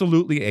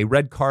absolutely a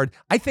red card.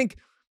 I think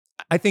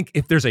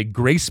if there's a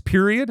grace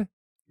period,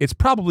 it's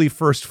probably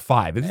first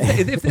 5.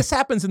 If this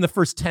happens in the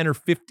first 10 or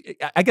 15,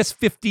 I guess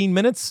 15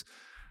 minutes.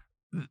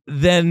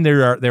 Then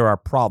there are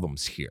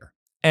problems here.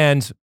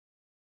 And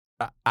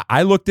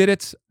I looked at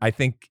it. I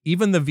think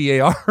even the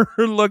VAR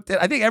looked at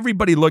it. I think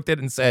everybody looked at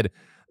it and said,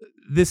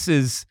 this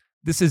is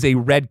a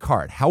red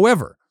card.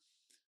 However,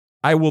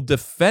 I will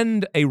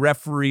defend a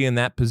referee in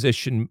that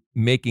position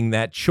making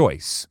that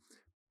choice.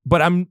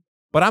 But I'm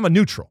a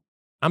neutral.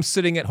 I'm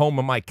sitting at home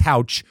on my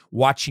couch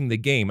watching the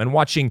game and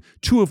watching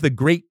two of the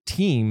great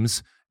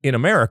teams in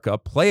America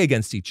play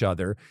against each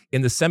other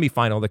in the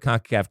semifinal of the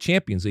CONCACAF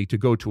Champions League to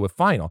go to a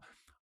final.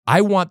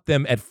 I want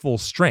them at full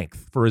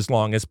strength for as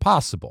long as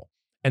possible.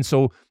 And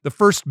so the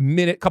first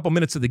couple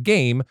minutes of the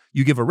game,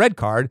 you give a red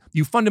card,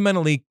 you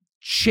fundamentally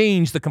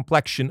change the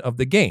complexion of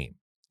the game.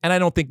 And I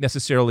don't think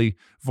necessarily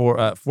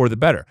for the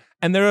better.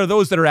 And there are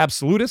those that are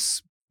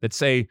absolutists that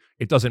say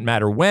it doesn't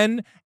matter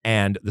when,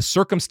 and the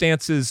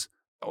circumstances,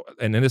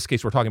 and in this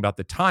case, we're talking about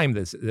the time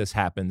this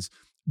happens,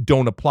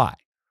 don't apply.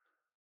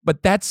 But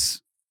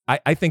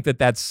I think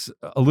that's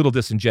a little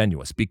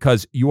disingenuous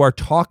because you are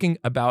talking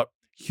about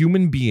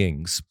human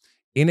beings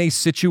in a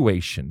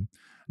situation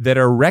that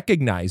are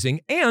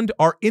recognizing and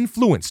are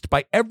influenced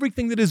by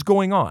everything that is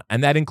going on.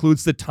 And that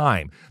includes the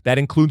time. That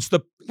includes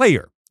the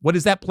player. What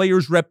is that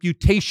player's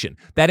reputation?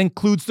 That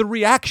includes the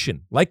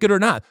reaction, like it or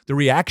not, the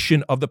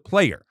reaction of the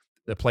player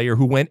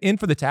who went in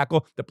for the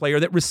tackle, the player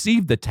that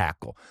received the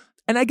tackle.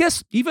 And I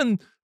guess even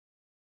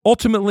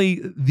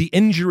ultimately the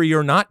injury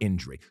or not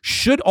injury.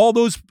 Should all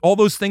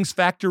those things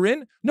factor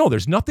in? No,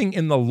 there's nothing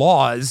in the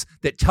laws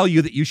that tell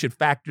you that you should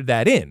factor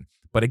that in.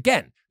 But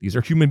again, these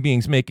are human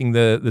beings making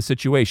the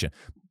situation.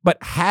 But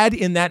had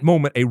in that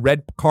moment a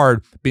red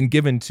card been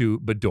given to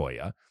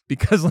Bedoya,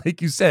 because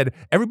like you said,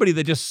 everybody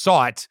that just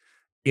saw it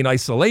in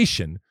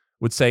isolation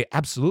would say,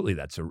 absolutely,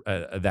 that's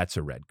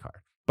a red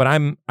card. But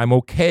I'm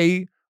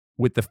okay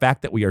with the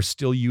fact that we are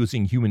still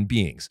using human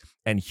beings.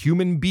 And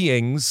human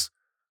beings,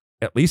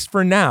 at least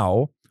for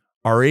now,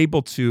 are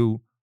able to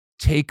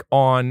take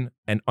on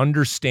and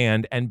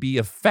understand and be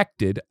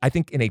affected, I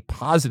think, in a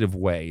positive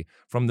way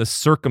from the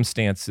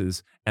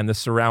circumstances and the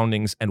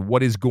surroundings and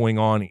what is going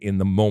on in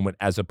the moment,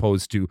 as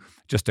opposed to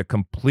just a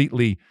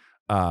completely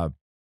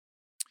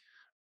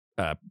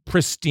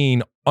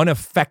pristine,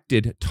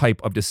 unaffected type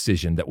of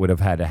decision that would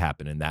have had to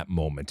happen in that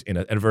moment, in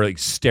a very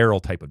sterile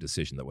type of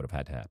decision that would have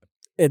had to happen.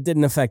 It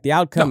didn't affect the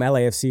outcome. No.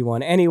 LAFC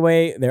won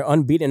anyway. They're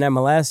unbeaten in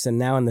MLS, and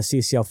now in the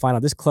CCL final.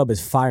 This club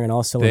is firing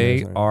all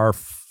cylinders. They are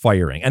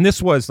firing. And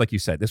this was, like you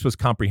said, this was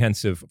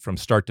comprehensive from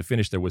start to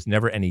finish. There was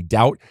never any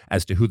doubt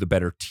as to who the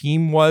better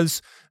team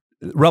was.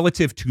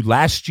 Relative to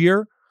last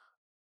year,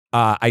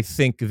 I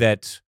think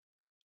that,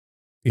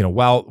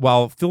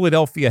 while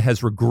Philadelphia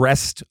has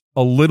regressed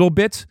a little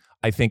bit,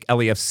 I think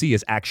LAFC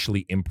has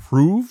actually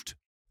improved.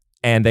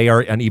 And they are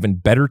an even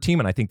better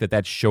team, and I think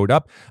that showed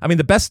up. I mean,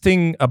 the best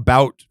thing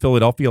about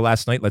Philadelphia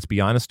last night, let's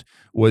be honest,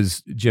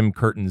 was Jim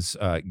Curtin's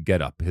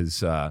get-up.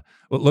 His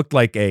what looked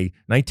like a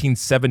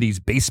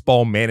 1970s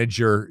baseball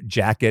manager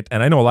jacket.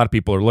 And I know a lot of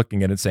people are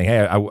looking at it and saying, hey,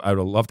 I would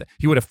have loved it.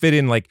 He would have fit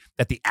in like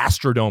at the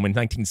Astrodome in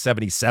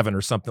 1977 or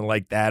something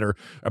like that, or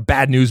a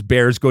Bad News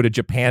Bears go to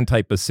Japan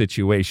type of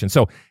situation.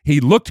 So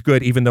he looked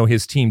good, even though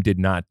his team did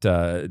not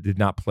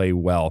play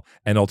well,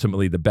 and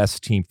ultimately the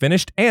best team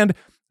finished. And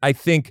I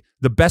think,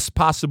 the best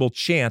possible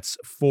chance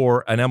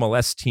for an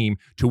MLS team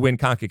to win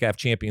CONCACAF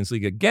Champions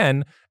League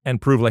again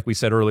and prove, like we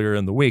said earlier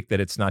in the week, that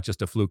it's not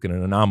just a fluke and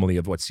an anomaly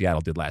of what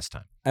Seattle did last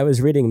time. I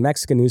was reading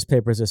Mexican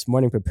newspapers this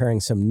morning, preparing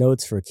some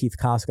notes for Keith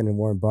Koskin and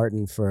Warren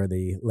Barton for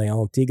the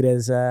Leon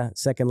Tigres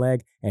second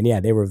leg. And yeah,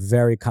 they were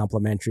very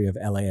complimentary of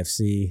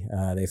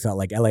LAFC. They felt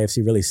like LAFC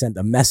really sent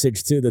a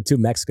message to the two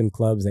Mexican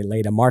clubs. They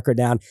laid a marker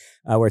down.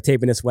 We're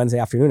taping this Wednesday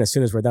afternoon. As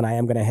soon as we're done, I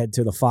am going to head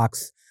to the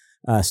Fox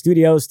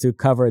studios to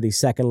cover the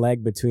second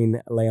leg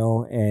between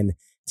Leon and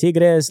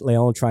Tigres.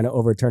 Leon trying to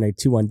overturn a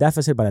 2-1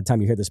 deficit. By the time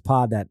you hear this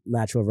pod, that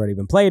match will have already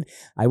been played.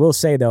 I will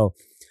say, though,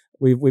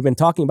 we've been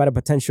talking about a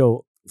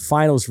potential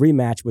finals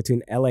rematch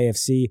between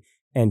LAFC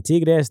and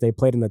Tigres. They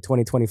played in the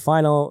 2020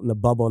 final in the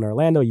bubble in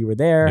Orlando. You were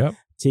there. Yep.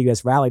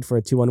 Tigres rallied for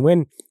a 2-1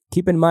 win.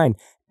 Keep in mind,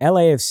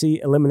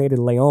 LAFC eliminated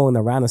Leon in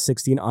the round of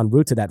 16 en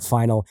route to that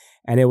final,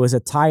 and it was a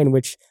tie in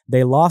which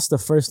they lost the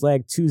first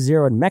leg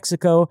 2-0 in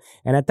Mexico,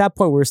 and at that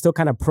point we were still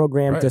kind of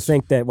programmed to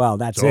think that, well,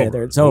 that's it.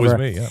 It's over.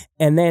 Me, yeah.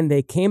 And then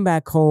they came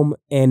back home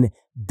and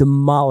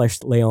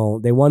demolished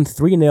Leon. They won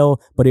 3-0,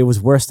 but it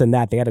was worse than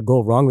that. They had a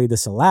goal wrongly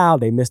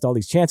disallowed. They missed all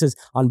these chances.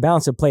 On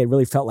balance of play, it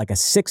really felt like a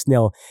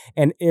 6-0.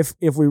 And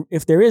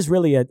if there is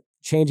really a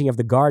changing of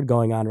the guard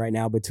going on right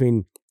now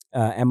between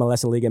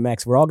MLS and Liga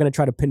MX, we're all going to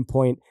try to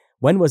pinpoint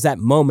when was that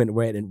moment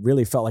where it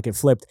really felt like it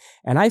flipped.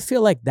 And I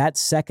feel like that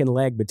second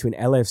leg between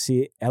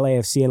LAFC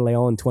and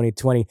Leon in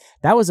 2020,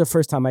 that was the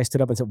first time I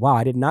stood up and said, wow,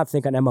 I did not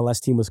think an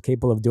MLS team was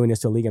capable of doing this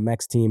to a Liga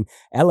MX team.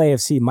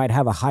 LAFC might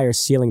have a higher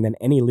ceiling than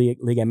any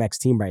Liga MX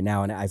team right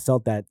now. And I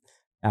felt that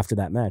after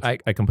that match.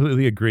 I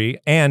completely agree.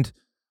 And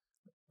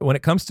when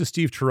it comes to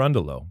Steve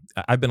Cherundolo,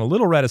 I've been a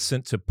little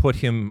reticent to put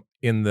him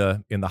in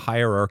the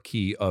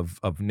hierarchy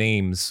of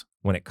names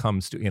when it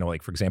comes to,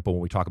 like, for example,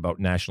 when we talk about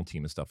national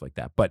team and stuff like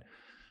that. But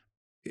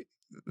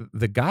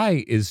the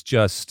guy is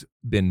just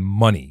been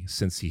money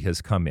since he has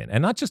come in,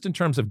 and not just in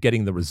terms of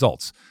getting the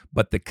results,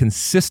 but the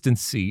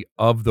consistency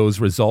of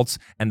those results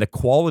and the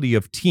quality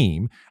of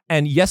team.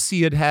 And yes,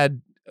 he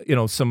had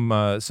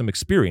some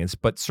experience,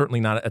 but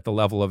certainly not at the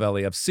level of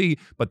LAFC.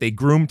 But they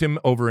groomed him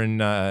over in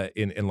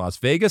Las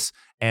Vegas,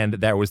 and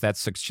there was that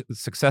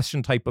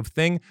succession type of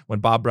thing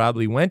when Bob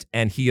Bradley went,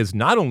 and he has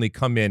not only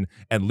come in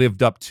and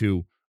lived up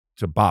to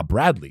Bob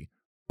Bradley,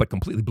 but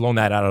completely blown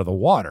that out of the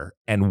water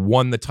and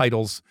won the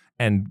titles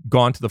and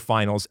gone to the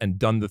finals and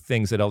done the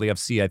things that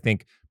LAFC, I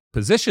think,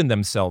 positioned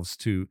themselves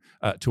to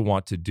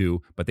want to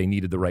do, but they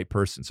needed the right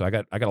person. So I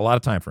got a lot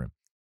of time for him.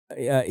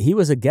 He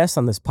was a guest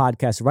on this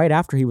podcast right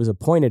after he was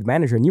appointed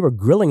manager, and you were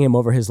grilling him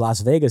over his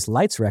Las Vegas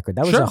Lights record.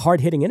 That was a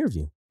hard-hitting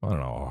interview. I don't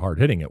know how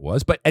hard-hitting it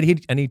was, but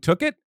he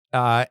took it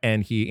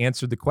and he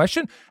answered the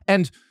question.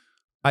 And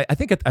I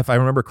think, if I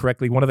remember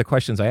correctly, one of the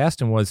questions I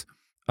asked him was,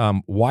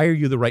 why are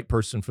you the right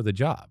person for the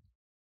job?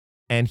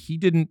 And he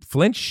didn't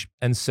flinch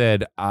and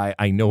said,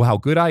 I know how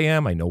good I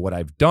am. I know what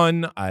I've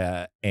done.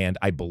 And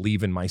I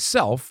believe in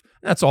myself.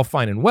 That's all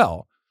fine and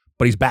well,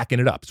 but he's backing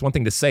it up. It's one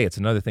thing to say, it's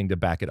another thing to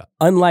back it up.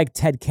 Unlike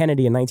Ted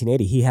Kennedy in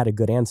 1980, he had a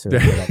good answer.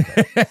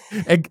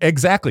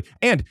 Exactly.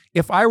 And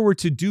if I were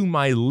to do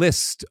my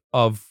list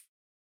of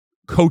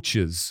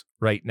coaches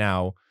right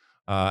now,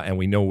 and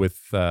we know with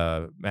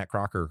Matt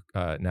Crocker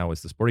now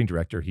as the sporting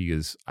director, he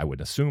is, I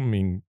would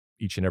assume,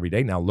 each and every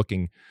day now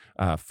looking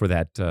for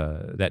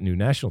that new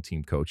national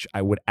team coach,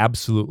 I would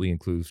absolutely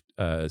include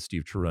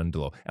Steve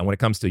Cherundolo. And when it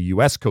comes to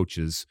U.S.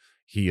 coaches,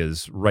 he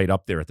is right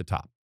up there at the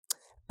top.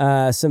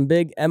 Some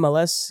big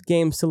MLS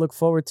games to look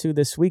forward to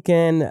this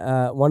weekend.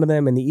 One of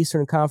them in the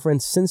Eastern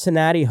Conference,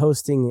 Cincinnati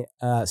hosting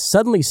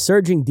suddenly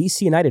surging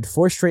DC United,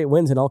 4 straight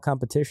wins in all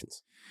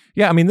competitions.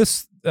 Yeah, I mean,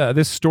 this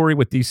story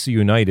with DC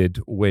United,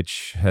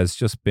 which has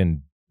just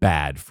been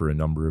bad for a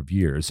number of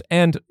years.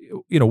 And,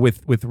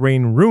 with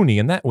Wayne Rooney,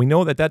 and that we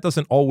know that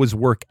doesn't always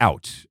work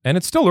out. And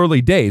it's still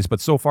early days, but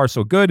so far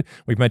so good.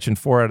 We've mentioned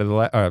 4 out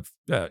of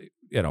the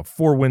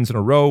 4 wins in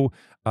a row,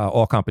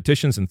 all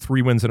competitions, and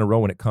 3 wins in a row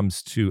when it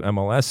comes to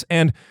MLS.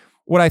 And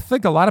what I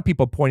think a lot of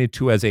people pointed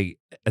to as a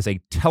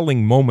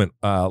telling moment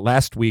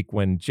last week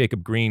when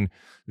Jacob Green,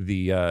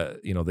 the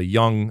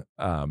young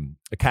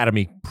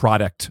academy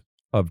product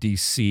of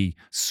DC,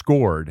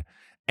 scored.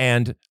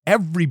 And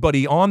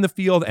everybody on the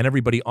field and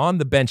everybody on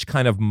the bench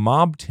kind of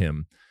mobbed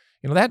him.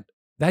 That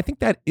I think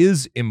that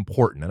is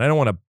important. And I don't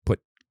want to put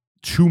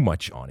too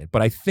much on it,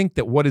 but I think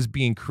that what is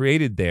being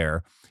created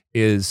there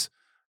is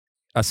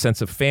a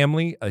sense of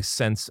family, a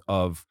sense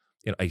of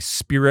a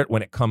spirit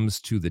when it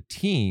comes to the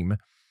team,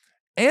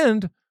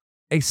 and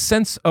a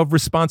sense of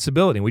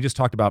responsibility. And we just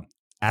talked about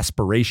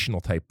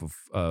aspirational type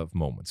of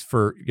moments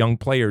for young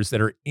players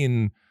that are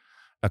in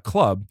a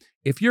club.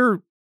 If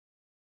your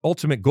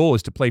ultimate goal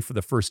is to play for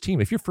the first team,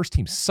 if your first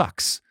team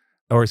sucks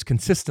or is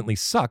consistently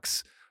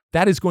sucks,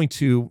 that is going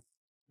to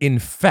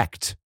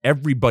infect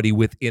everybody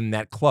within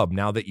that club.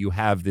 Now that you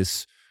have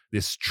this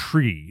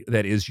tree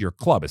that is your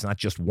club, it's not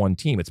just one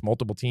team, it's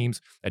multiple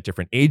teams at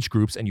different age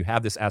groups, and you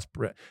have this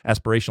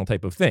aspirational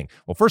type of thing.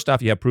 Well, first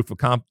off, you have proof of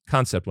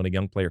concept when a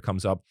young player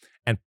comes up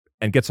and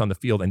gets on the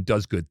field and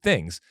does good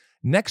things.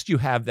 Next, you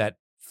have that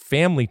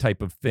family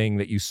type of thing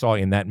that you saw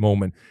in that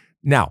moment.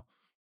 Now,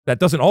 that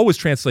doesn't always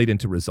translate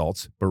into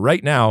results, but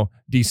right now,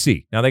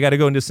 DC. Now they got to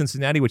go into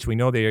Cincinnati, which we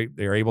know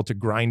they're able to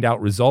grind out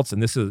results,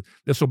 and this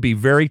will be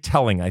very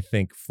telling, I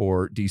think,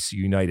 for DC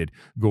United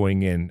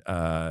going in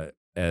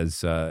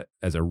as a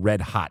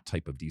red hot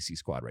type of DC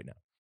squad right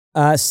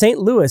now. St.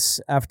 Louis,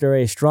 after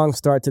a strong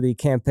start to the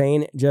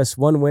campaign, just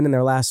one win in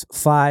their last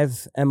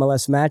 5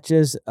 MLS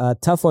matches.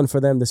 Tough one for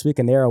them this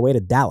weekend. They're away to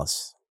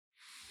Dallas.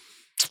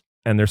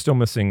 And they're still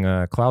missing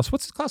Klaus.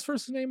 What's Klaus'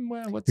 first name?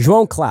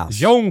 João Klaus.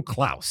 João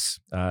Klaus,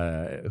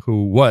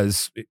 who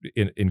was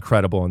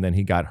incredible, and then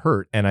he got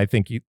hurt. And I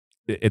think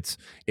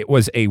it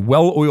was a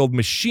well-oiled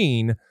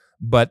machine,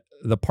 but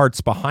the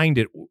parts behind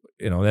it,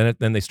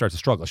 then they start to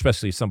struggle,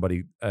 especially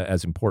somebody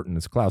as important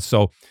as Klaus.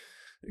 So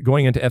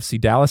going into FC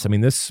Dallas, I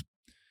mean,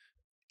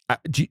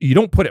 you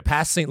don't put it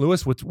past St.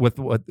 Louis with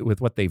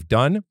what they've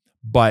done,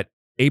 but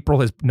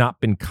April has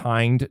not been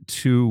kind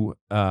to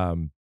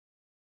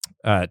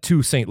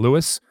St.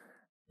 Louis,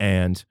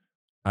 and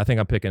I think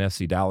I'm picking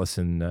FC Dallas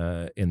in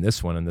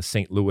this one, and the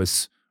St.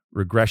 Louis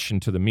regression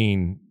to the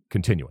mean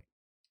continuing.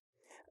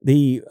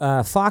 The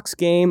Fox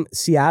game,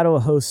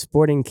 Seattle hosts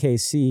Sporting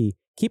KC.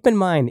 Keep in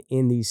mind,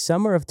 in the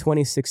summer of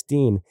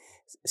 2016,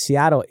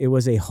 Seattle, it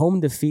was a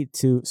home defeat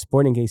to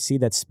Sporting KC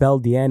that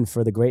spelled the end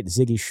for the great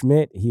Ziggy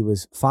Schmidt. He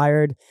was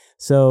fired.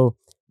 So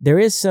there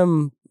is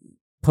some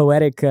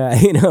poetic,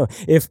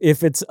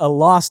 if it's a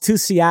loss to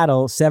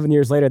Seattle 7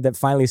 years later, that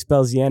finally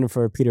spells the end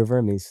for Peter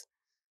Vermes.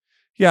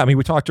 Yeah, I mean,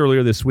 we talked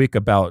earlier this week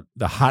about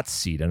the hot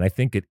seat, and I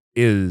think it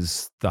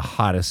is the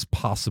hottest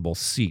possible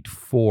seat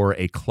for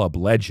a club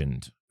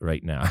legend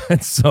right now.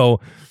 And so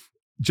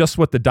just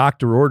what the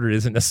doctor ordered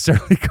isn't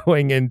necessarily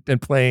going in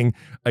and playing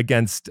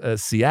against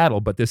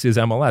Seattle, but this is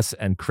MLS,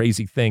 and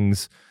crazy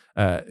things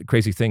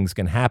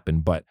can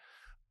happen. But,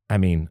 I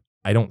mean,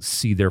 I don't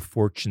see their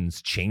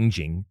fortunes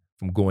changing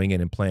from going in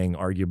and playing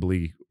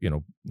arguably,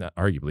 not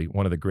arguably,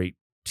 one of the great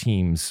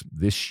teams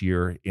this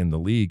year in the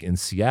league in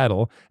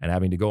Seattle, and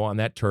having to go on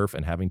that turf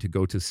and having to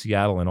go to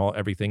Seattle and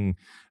everything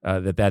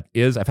that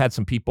is. I've had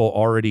some people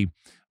already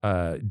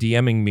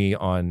DMing me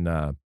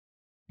on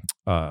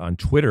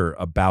Twitter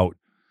about,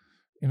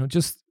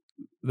 just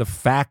the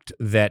fact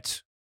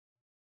that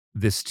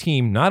this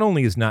team not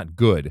only is not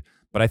good,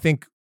 but I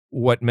think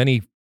what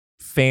many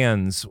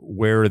fans,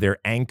 where their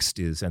angst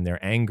is and their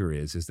anger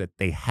is that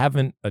they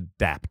haven't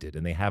adapted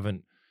and they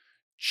haven't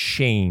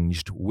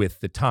changed with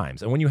the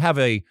times. And when you have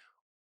a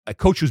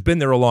coach who's been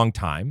there a long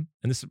time,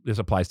 and this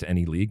applies to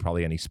any league,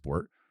 probably any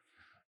sport,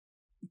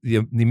 the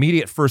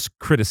immediate first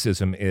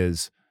criticism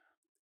is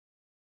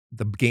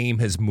the game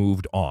has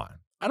moved on.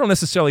 I don't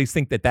necessarily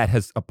think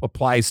that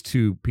applies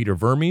to Peter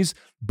Vermes,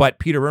 but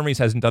Peter Vermes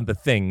hasn't done the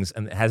things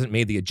and hasn't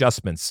made the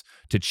adjustments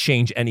to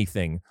change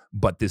anything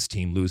but this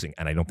team losing.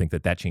 And I don't think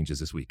that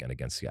changes this weekend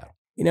against Seattle.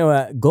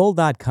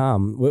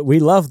 Goal.com, we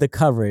love the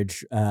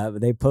coverage.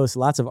 They post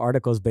lots of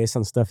articles based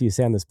on stuff you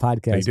say on this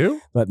podcast. They do?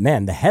 But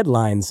man, the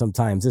headlines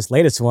sometimes, this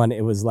latest one,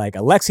 it was like,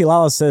 Alexi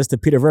Lala says to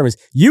Peter Vermes,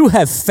 "You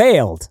have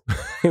failed."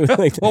 It was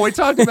like, well, we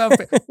talked about,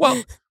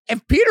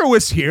 if Peter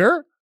was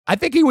here, I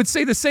think he would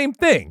say the same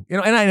thing.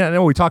 And I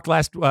know we talked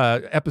last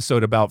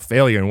episode about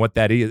failure and what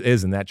that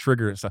is and that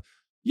trigger and stuff.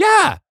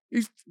 Yeah,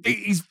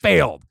 he's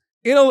failed.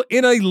 In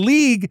a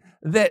league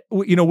that,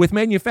 with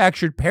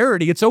manufactured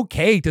parity, it's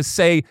okay to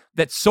say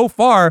that so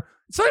far,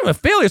 it's not even a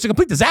failure, it's a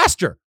complete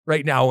disaster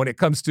right now when it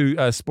comes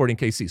to Sporting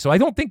KC. So I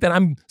don't think that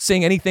I'm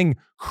saying anything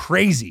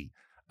crazy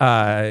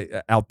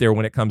out there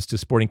when it comes to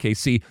Sporting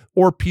KC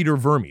or Peter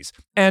Vermes.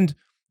 And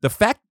the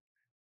fact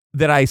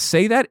that I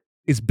say that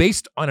is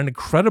based on an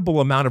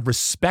incredible amount of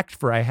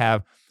respect I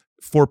have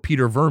for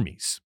Peter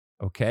Vermes,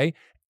 okay?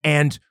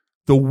 And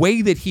the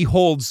way that he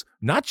holds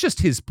not just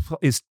his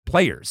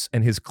players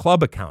and his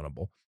club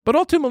accountable, but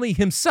ultimately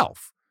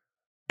himself.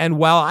 And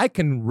while I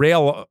can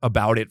rail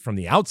about it from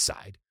the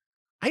outside,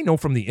 I know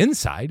from the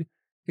inside,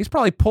 he's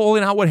probably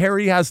pulling out what hair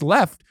he has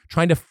left,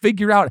 trying to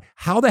figure out,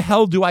 how the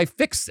hell do I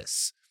fix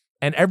this?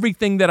 And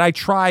everything that I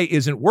try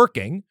isn't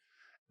working.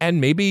 And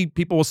maybe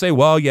people will say,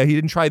 well, yeah, he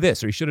didn't try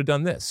this, or he should have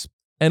done this.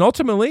 And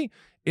ultimately,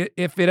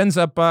 if it ends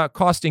up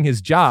costing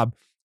his job,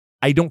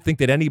 I don't think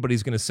that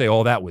anybody's going to say,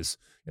 "Oh, that was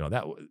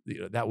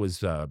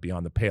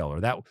beyond the pale,"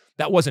 or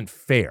that wasn't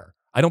fair.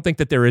 I don't think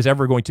that there is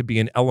ever going to be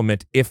an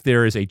element, if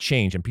there is a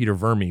change and Peter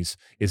Vermes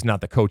is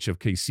not the coach of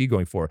KC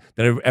going forward,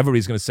 that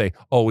everybody's going to say,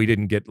 "Oh, we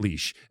didn't get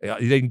leash,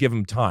 he didn't give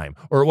him time,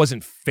 or it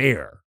wasn't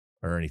fair,"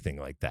 or anything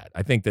like that.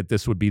 I think that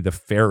this would be the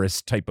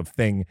fairest type of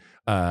thing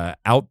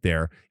out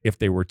there if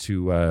they were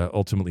to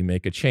ultimately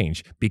make a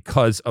change,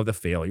 because of the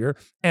failure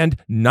and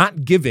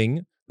not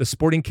giving the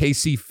Sporting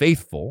KC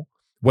faithful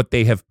what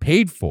they have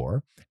paid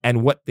for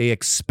and what they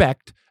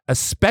expect,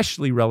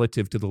 especially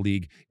relative to the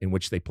league in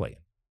which they play in.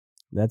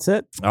 That's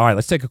it. All right,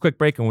 let's take a quick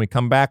break. And when we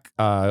come back,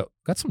 got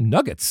some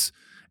nuggets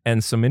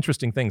and some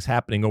interesting things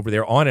happening over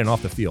there on and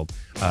off the field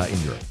in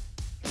Europe.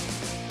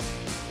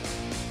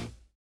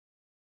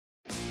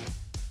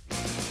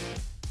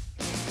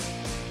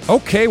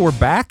 Okay, we're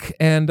back,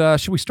 and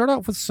should we start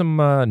out with some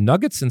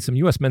nuggets and some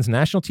U.S. men's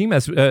national team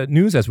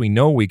news? As we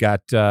know, we got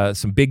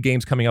some big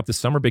games coming up this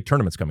summer, big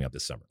tournaments coming up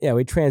this summer. Yeah,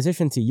 we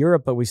transition to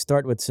Europe, but we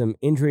start with some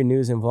injury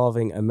news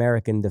involving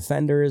American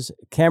defenders.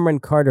 Cameron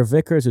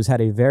Carter-Vickers, who's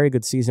had a very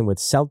good season with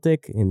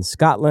Celtic in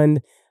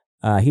Scotland.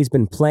 He's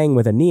been playing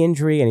with a knee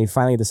injury, and he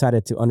finally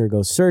decided to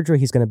undergo surgery.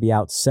 He's going to be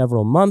out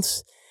several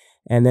months.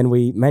 And then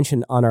we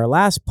mentioned on our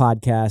last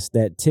podcast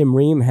that Tim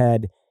Ream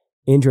had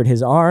injured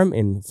his arm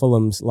in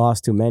Fulham's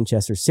loss to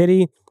Manchester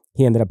City.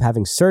 He ended up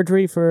having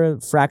surgery for a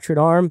fractured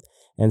arm,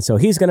 and so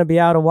he's going to be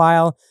out a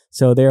while.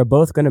 So they're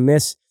both going to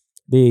miss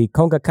the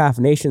CONCACAF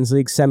Nations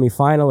League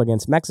semifinal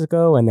against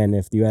Mexico, and then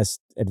if the U.S.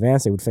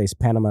 advance, they would face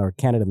Panama or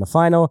Canada in the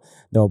final.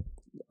 They'll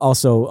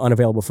also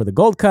unavailable for the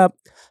Gold Cup.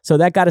 So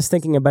that got us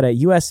thinking about a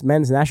U.S.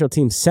 men's national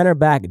team center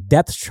back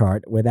depth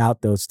chart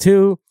without those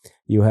two.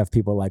 You have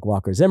people like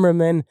Walker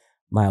Zimmerman,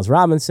 Miles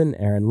Robinson,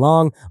 Aaron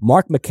Long,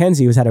 Mark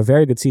McKenzie, who's had a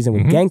very good season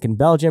with Genk in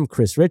Belgium,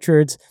 Chris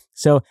Richards.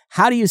 So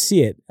how do you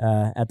see it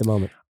at the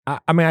moment?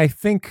 I mean, I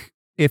think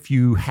if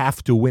you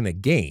have to win a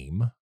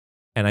game,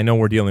 and I know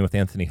we're dealing with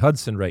Anthony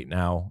Hudson right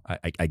now,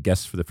 I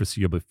guess for the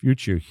foreseeable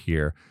future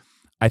here,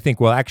 I think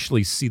we'll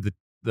actually see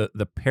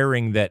the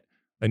pairing that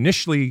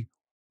initially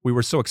we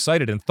were so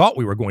excited and thought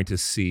we were going to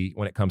see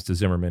when it comes to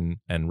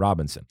Zimmerman and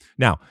Robinson.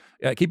 Now,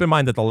 keep in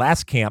mind that the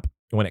last camp,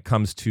 when it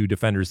comes to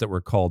defenders that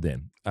were called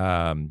in,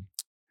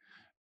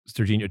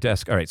 Serginho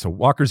Dest. All right, so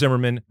Walker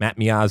Zimmerman, Matt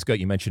Miazga.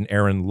 You mentioned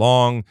Aaron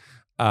Long.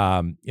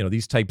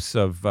 These types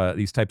of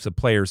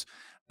players.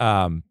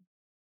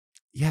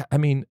 Yeah, I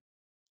mean,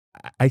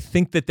 I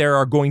think that there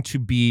are going to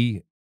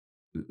be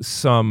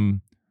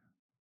some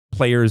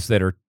players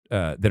that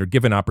are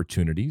given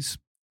opportunities,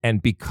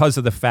 and because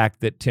of the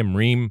fact that Tim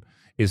Ream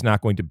is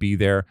not going to be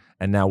there,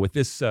 and now with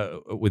this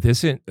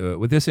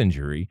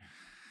injury,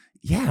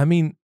 yeah, I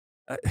mean.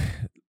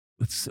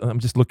 I'm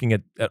just looking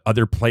at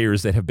other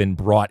players that have been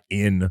brought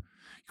in.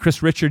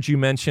 Chris Richards, you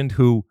mentioned,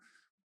 who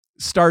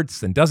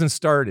starts and doesn't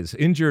start, is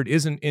injured,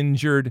 isn't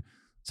injured.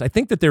 So I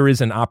think that there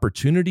is an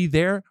opportunity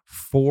there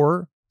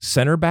for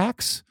center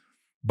backs.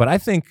 But I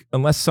think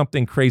unless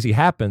something crazy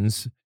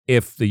happens,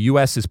 if the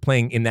U.S. is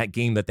playing in that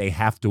game that they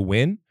have to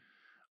win,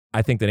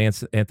 I think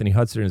that Anthony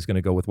Hudson is going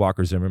to go with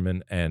Walker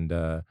Zimmerman and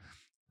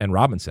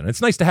Robinson. And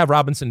it's nice to have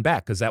Robinson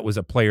back because that was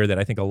a player that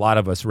I think a lot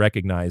of us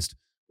recognized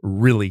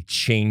really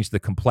changed the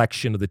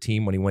complexion of the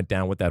team when he went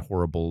down with that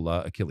horrible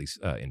Achilles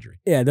injury.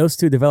 Yeah, those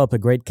two developed a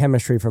great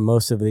chemistry for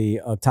most of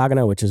the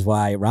octagonal, which is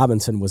why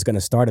Robinson was going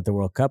to start at the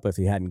World Cup if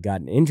he hadn't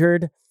gotten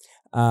injured.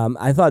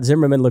 I thought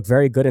Zimmerman looked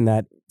very good in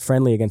that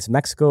friendly against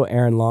Mexico.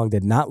 Aaron Long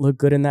did not look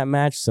good in that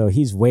match, so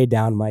he's way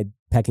down my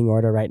pecking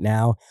order right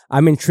now.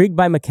 I'm intrigued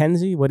by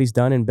McKenzie, what he's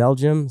done in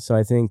Belgium, so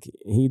I think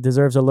he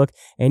deserves a look.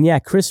 And yeah,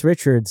 Chris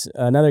Richards,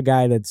 another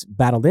guy that's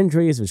battled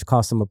injuries, which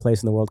cost him a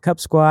place in the World Cup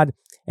squad.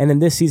 And then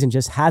this season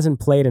just hasn't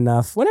played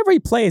enough. Whenever he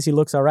plays, he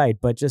looks all right,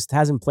 but just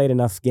hasn't played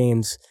enough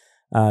games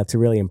to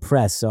really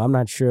impress. So I'm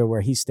not sure where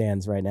he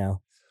stands right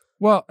now.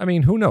 Well, I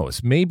mean, who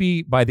knows?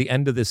 Maybe by the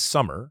end of this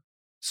summer,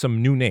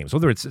 some new names,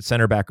 whether it's at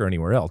center back or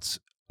anywhere else,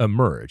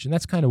 emerge. And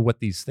that's kind of what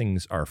these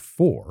things are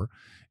for,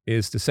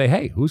 is to say,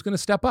 hey, who's going to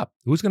step up?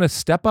 Who's going to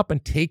step up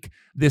and take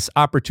this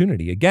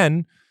opportunity?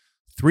 Again,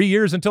 3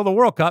 years until the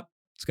World Cup.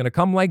 It's going to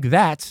come like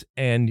that,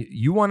 and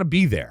you want to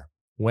be there.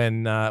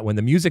 When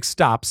the music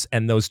stops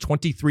and those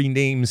 23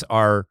 names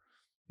are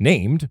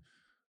named,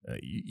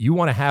 you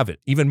want to have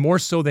it, even more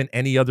so than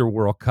any other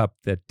World Cup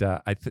that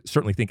I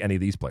certainly think any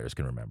of these players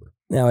can remember.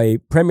 Now, a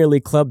Premier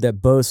League club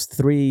that boasts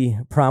three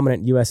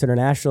prominent U.S.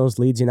 internationals,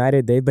 Leeds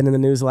United, they've been in the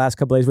news the last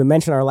couple of days. We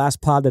mentioned in our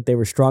last pod that they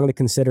were strongly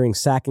considering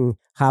sacking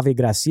Javi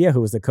Gracia,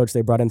 who was the coach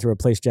they brought in to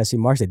replace Jesse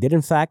Marsch. They did,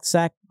 in fact,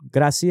 sack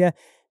Gracia,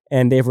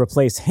 and they've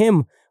replaced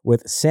him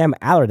with Sam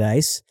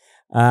Allardyce.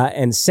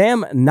 And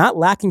Sam, not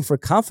lacking for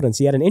confidence.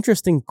 He had an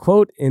interesting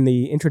quote in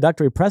the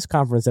introductory press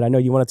conference that I know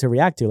you wanted to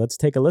react to. Let's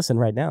take a listen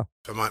right now.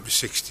 I might be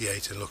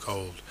 68 and look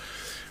old,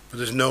 but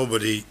there's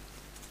nobody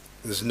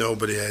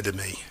ahead of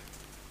me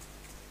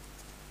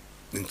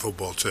in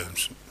football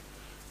terms.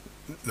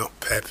 Not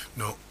Pep,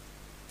 not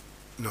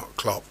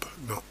Klopp,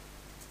 not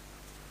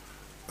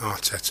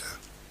Arteta.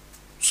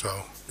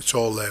 So it's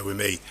all there with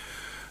me,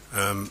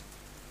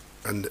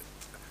 and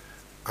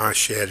I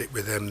share it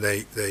with them.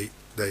 They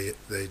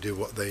do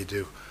what they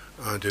do.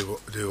 I do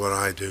what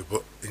I do.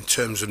 But in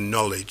terms of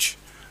knowledge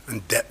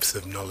and depth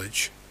of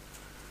knowledge,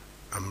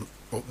 I'm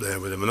up there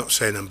with them. I'm not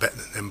saying I'm better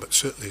than them, but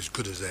certainly as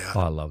good as they are.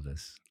 Oh, I love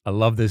this. I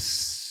love this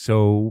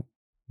so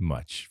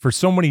much for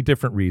so many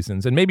different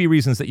reasons, and maybe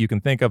reasons that you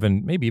can think of,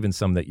 and maybe even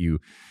some that you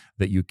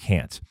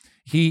can't.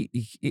 He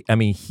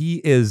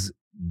is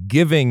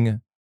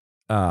giving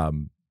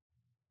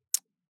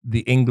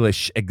the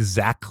English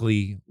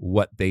exactly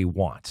what they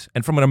want.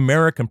 And from an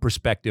American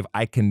perspective,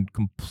 I can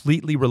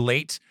completely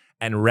relate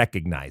and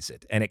recognize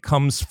it. And it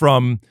comes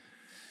from,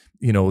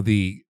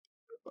 the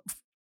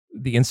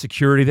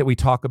insecurity that we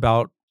talk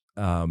about,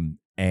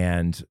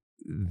 and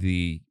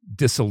the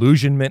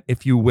disillusionment,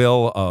 if you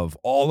will, of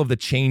all of the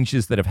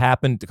changes that have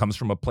happened. It comes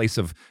from a place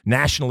of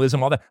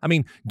nationalism, all that. I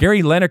mean,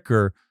 Gary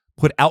Lineker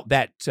put out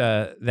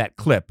that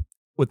clip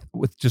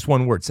with just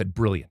one word, said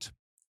brilliant.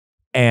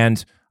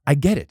 And I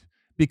get it,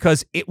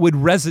 because it would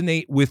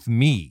resonate with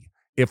me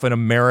if an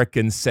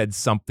American said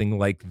something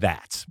like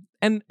that.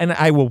 And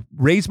I will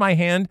raise my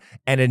hand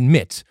and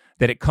admit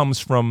that it comes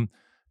from,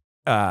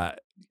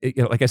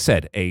 like I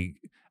said, a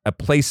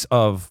place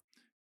of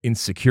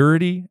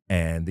insecurity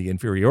and the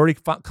inferiority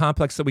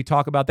complex that we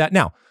talk about that.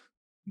 Now,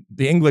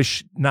 the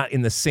English, not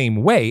in the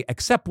same way,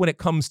 except when it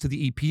comes to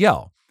the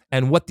EPL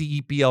and what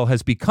the EPL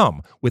has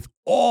become with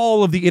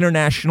all of the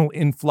international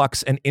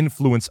influx and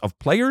influence of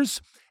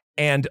players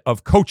and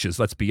of coaches,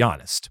 let's be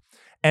honest.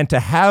 And to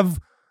have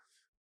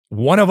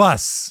one of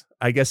us,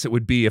 I guess it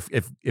would be if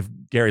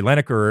Gary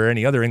Lineker or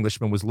any other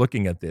Englishman was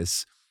looking at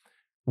this,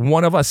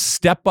 one of us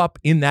step up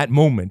in that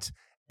moment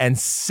and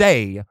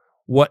say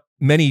what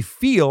many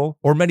feel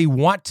or many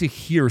want to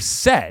hear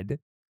said,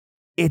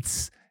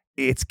 it's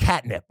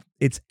catnip.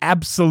 It's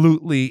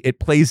absolutely, it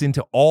plays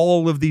into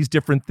all of these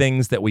different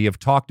things that we have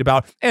talked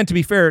about. And to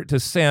be fair to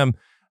Sam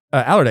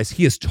Allardyce,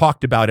 he has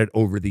talked about it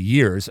over the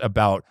years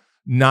about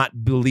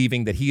not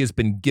believing that he has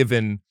been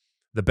given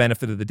the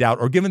benefit of the doubt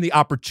or given the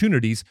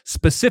opportunities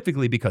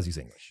specifically because he's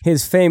English.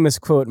 His famous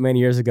quote many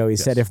years ago, he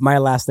said, if my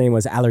last name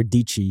was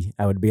Allardyce,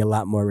 I would be a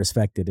lot more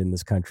respected in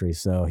this country.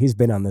 So he's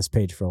been on this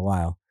page for a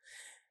while.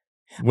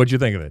 What'd you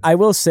think of it? I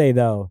will say,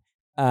 though,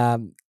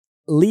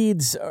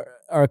 Leeds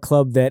are a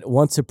club that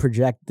wants to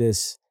project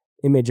this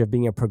image of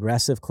being a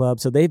progressive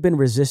club. So they've been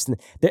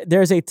resistant.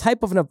 There's a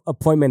type of an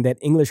appointment that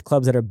English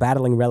clubs that are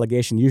battling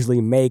relegation usually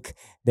make.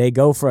 They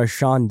go for a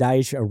Sean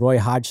Dyche, a Roy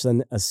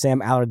Hodgson, a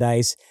Sam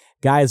Allardyce,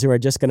 guys who are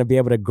just going to be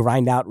able to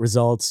grind out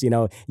results. You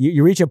know,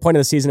 you reach a point of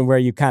the season where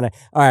you kind of,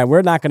 all right,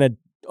 we're not going to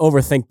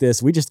overthink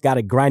this. We just got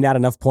to grind out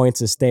enough points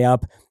to stay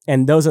up.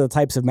 And those are the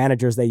types of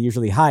managers they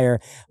usually hire.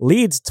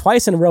 Leeds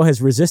twice in a row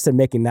has resisted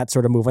making that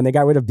sort of move. When they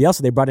got rid of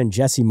Bielsa, they brought in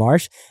Jesse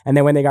Marsh. And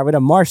then when they got rid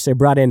of Marsh, they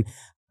brought in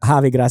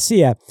Javi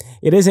Gracia.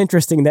 It is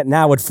interesting that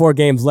now with 4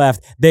 games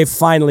left, they've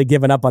finally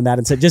given up on that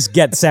and said, just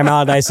get Sam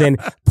Allardyce in,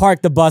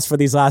 park the bus for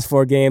these last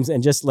 4 games,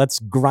 and just let's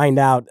grind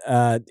out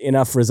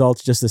enough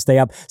results just to stay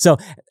up. So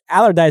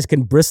Allardyce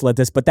can bristle at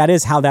this, but that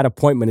is how that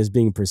appointment is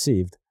being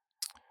perceived.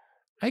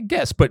 I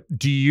guess, but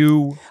do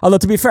you... Although,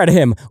 to be fair to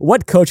him,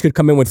 what coach could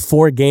come in with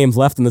 4 games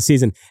left in the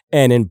season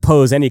and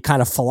impose any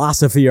kind of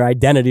philosophy or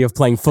identity of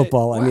playing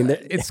football? I mean,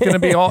 it's going to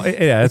be all...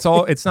 Yeah, it's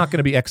not going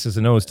to be X's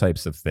and O's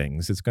types of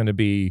things. It's going to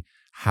be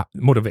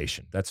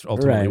motivation. That's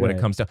ultimately what it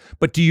comes down.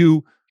 But do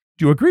you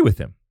agree with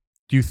him?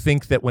 Do you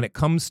think that when it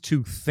comes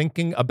to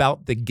thinking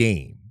about the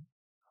game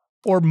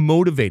or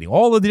motivating,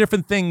 all of the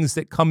different things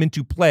that come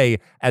into play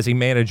as a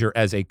manager,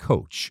 as a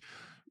coach,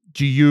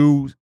 do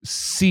you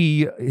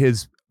see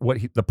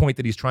the point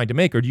that he's trying to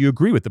make, or do you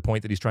agree with the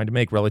point that he's trying to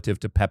make relative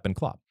to Pep and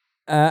Klopp?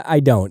 I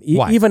don't.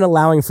 Why? Even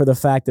allowing for the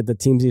fact that the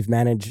teams he's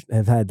managed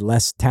have had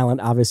less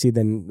talent, obviously,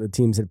 than the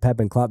teams that Pep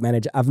and Klopp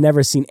manage, I've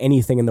never seen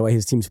anything in the way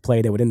his teams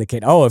play that would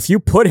indicate, oh, if you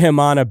put him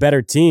on a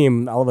better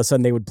team, all of a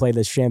sudden they would play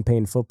this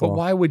champagne football. But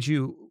why would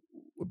you?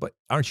 But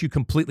aren't you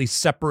completely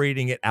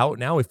separating it out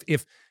now?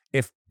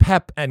 If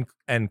Pep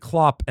and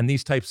Klopp and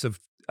these types of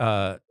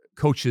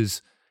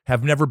coaches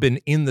have never been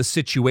in the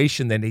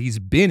situation that he's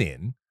been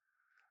in,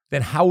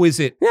 then how is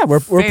it? Yeah,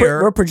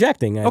 we're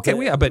projecting. Okay,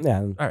 well, yeah, but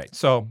all right.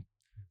 So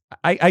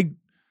I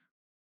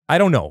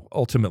don't know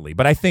ultimately,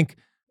 but I think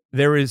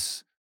there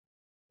is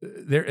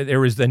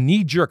the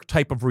knee-jerk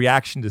type of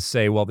reaction to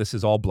say, well, this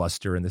is all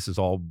bluster and this is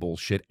all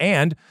bullshit,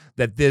 and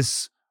that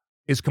this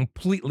is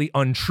completely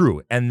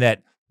untrue, and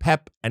that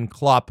Pep and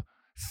Klopp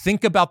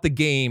think about the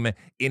game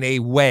in a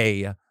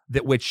way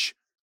that which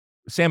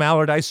Sam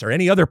Allardyce or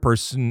any other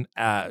person,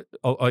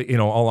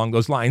 along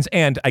those lines,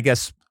 and I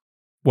guess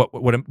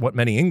what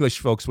many English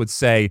folks would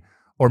say,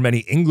 or many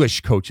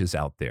English coaches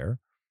out there,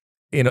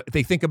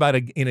 they think about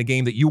it in a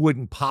game that you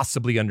wouldn't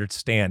possibly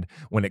understand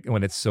when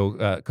it's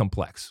so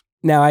complex.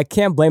 Now, I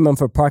can't blame them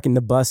for parking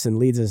the bus in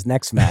Leeds'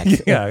 next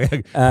match.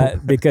 Yeah.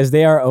 Because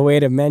they are away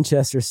to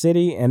Manchester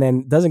City, and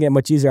then doesn't get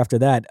much easier after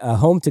that.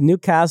 Home to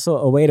Newcastle,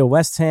 away to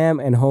West Ham,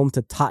 and home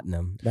to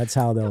Tottenham. That's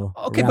how they'll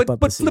wrap up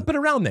but flip it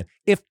around then.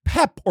 If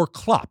Pep or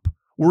Klopp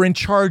were in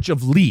charge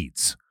of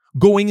Leeds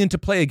going into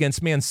play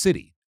against Man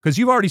City, because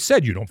you've already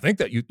said you don't think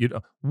that you know,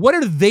 what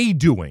are they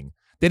doing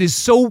that is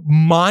so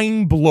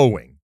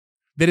mind-blowing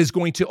that is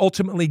going to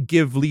ultimately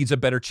give Leeds a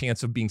better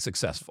chance of being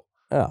successful?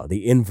 Oh,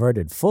 the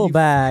inverted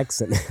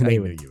fullbacks. I knew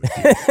you would do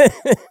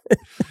it.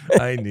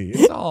 I knew.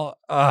 It's all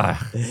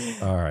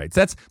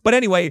right. But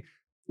anyway,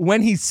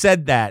 when he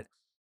said that,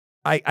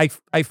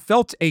 I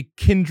felt a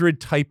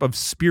kindred type of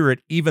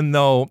spirit, even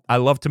though I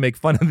love to make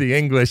fun of the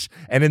English.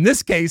 And in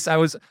this case,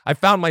 I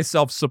found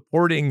myself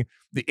supporting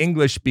the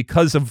English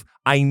because of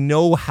I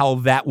know how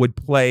that would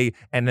play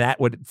and that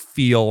would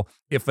feel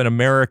if an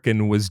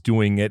American was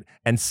doing it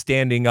and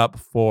standing up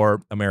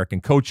for American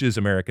coaches,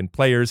 American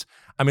players.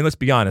 I mean, let's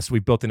be honest,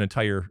 we've built an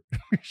entire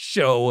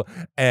show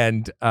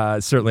and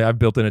certainly I've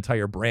built an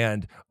entire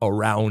brand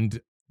around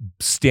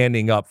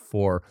standing up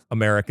for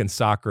American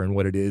soccer and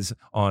what it is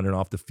on and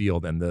off the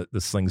field and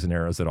the slings and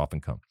arrows that often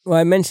come. Well,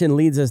 I mentioned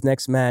Leeds'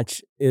 next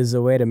match is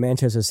away to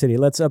Manchester City.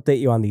 Let's update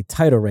you on the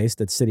title race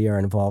that City are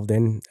involved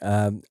in.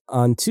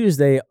 On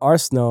Tuesday,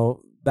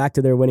 Arsenal back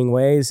to their winning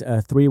ways,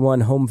 a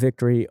 3-1 home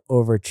victory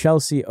over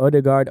Chelsea.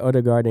 Odegaard,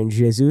 and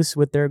Jesus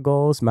with their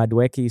goals.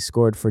 Madueke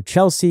scored for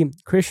Chelsea.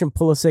 Christian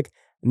Pulisic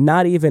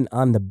not even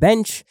on the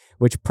bench,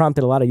 which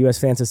prompted a lot of U.S.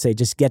 fans to say,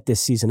 just get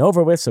this season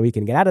over with so he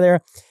can get out of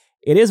there.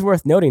 It is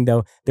worth noting,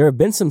 though, there have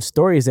been some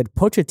stories that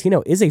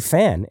Pochettino is a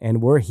fan,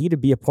 and were he to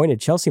be appointed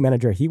Chelsea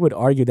manager, he would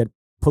argue that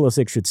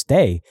Pulisic should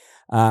stay.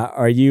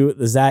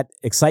 Does that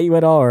excite you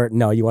at all, or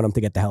no, you want him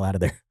to get the hell out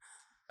of there?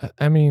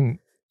 I mean,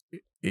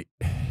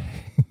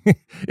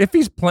 if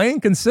he's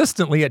playing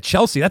consistently at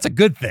Chelsea, that's a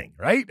good thing,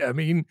 right? I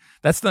mean,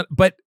 that's not,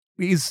 but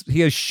he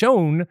has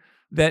shown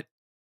that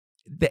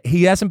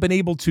he hasn't been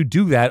able to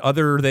do that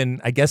other than,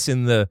 I guess,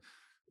 in the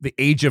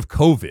age of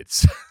COVID.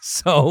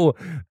 So,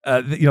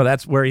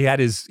 that's where he had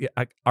his,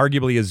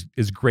 arguably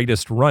his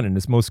greatest run and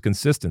his most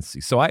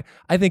consistency. So I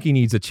think he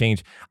needs a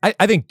change.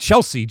 I think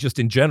Chelsea just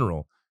in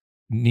general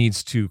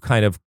needs to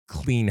kind of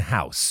clean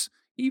house.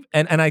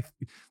 And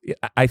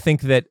I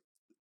think that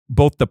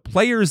both the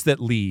players that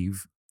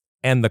leave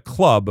and the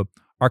club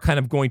are kind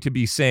of going to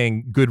be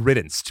saying good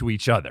riddance to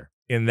each other,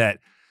 in that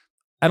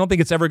I don't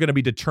think it's ever going to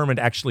be determined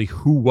actually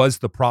who was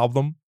the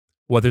problem,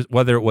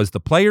 whether it was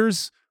the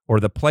players or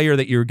the player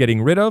that you're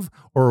getting rid of,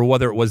 or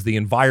whether it was the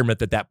environment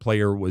that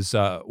player was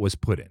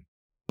put in.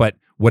 But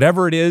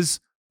whatever it is,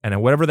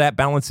 and whatever that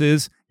balance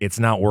is, it's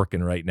not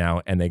working right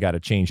now, and they got to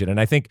change it. And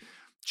I think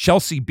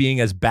Chelsea being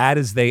as bad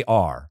as they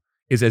are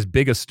is as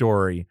big a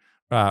story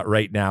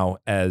right now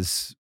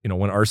as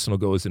when Arsenal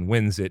goes and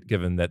wins it,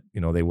 given that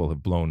they will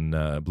have blown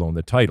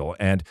the title.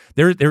 And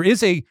there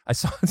is I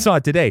saw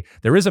it today.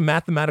 There is a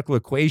mathematical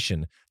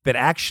equation that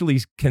actually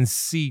can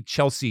see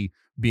Chelsea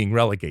being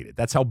relegated.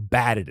 That's how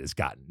bad it has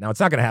gotten. Now, it's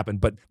not going to happen,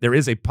 but there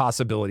is a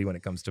possibility when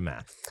it comes to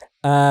math.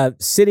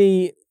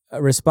 City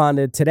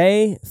responded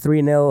today,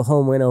 3-0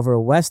 home win over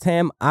West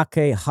Ham.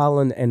 Ake,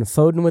 Haaland, and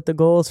Foden with the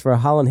goals. For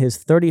Haaland,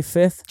 his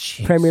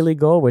 35th Premier League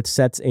goal, which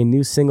sets a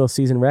new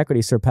single-season record.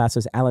 He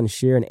surpasses Alan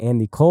Shearer and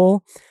Andy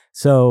Cole.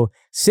 So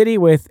City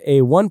with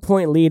a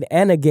 1-point lead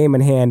and a game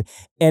in hand.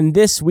 And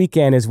this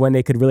weekend is when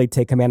they could really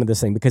take command of this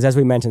thing. Because as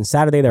we mentioned,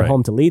 Saturday they're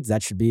home to Leeds.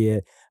 That should be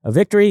a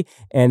victory.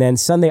 And then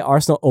Sunday,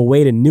 Arsenal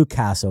away to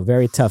Newcastle.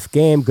 Very tough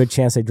game. Good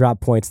chance they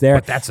drop points there.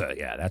 But that's going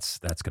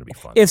to be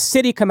fun. If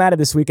City come out of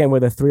this weekend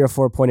with a 3 or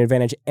 4 point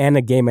advantage and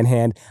a game in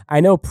hand, I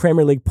know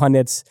Premier League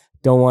pundits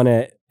don't want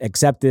to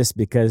accept this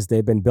because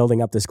they've been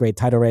building up this great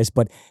title race,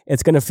 but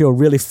it's going to feel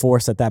really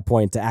forced at that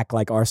point to act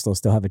like Arsenal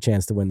still have a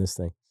chance to win this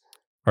thing.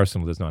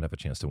 Arsenal does not have a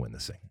chance to win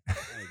this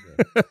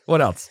thing.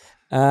 What else?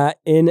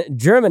 In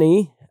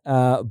Germany,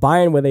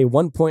 Bayern with a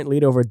 1-point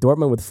lead over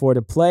Dortmund with 4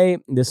 to play.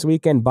 This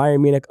weekend, Bayern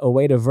Munich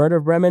away to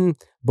Werder Bremen,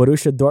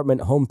 Borussia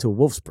Dortmund home to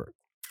Wolfsburg.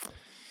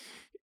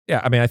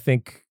 Yeah, I mean, I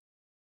think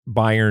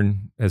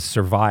Bayern has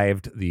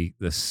survived the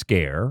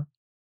scare,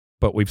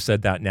 but we've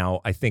said that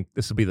now. I think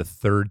this will be the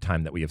third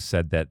time that we have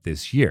said that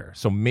this year.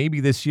 So maybe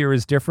this year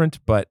is different,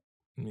 but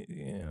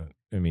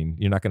I mean,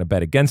 you're not going to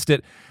bet against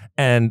it.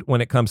 And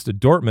when it comes to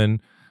Dortmund,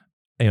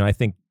 I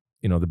think,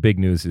 the big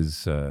news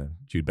is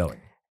Jude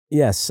Bellingham.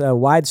 Yes,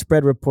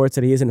 widespread reports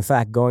that he is in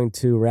fact going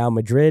to Real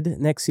Madrid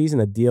next season.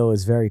 The deal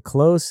is very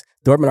close.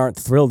 Dortmund aren't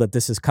thrilled that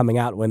this is coming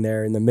out when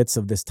they're in the midst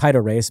of this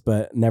title race,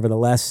 but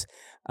nevertheless,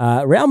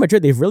 Real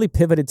Madrid, they've really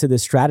pivoted to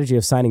this strategy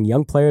of signing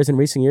young players in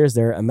recent years.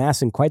 They're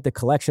amassing quite the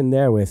collection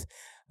there with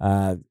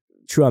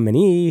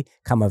Tchouaméni,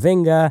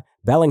 Camavinga,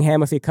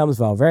 Bellingham if he comes,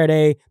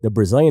 Valverde, the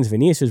Brazilians,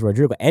 Vinicius,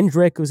 Rodrigo,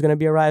 Endrick, who's going to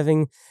be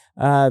arriving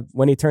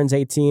when he turns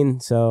 18.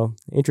 So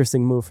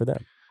interesting move for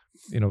them.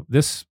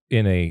 This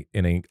in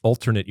a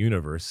alternate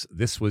universe,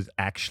 this would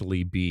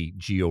actually be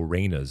Gio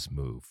Reyna's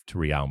move to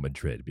Real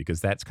Madrid,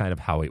 because that's kind of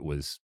how it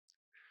was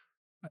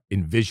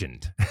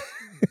envisioned.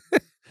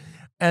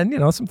 And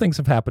some things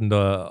have happened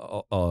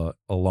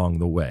along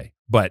the way,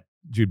 but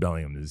Jude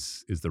Bellingham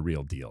is the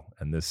real deal,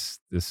 and this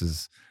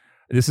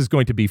is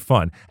going to be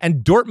fun.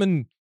 And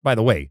Dortmund, by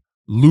the way,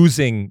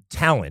 losing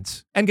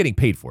talent and getting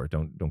paid for it.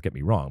 Don't get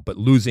me wrong, but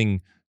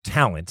losing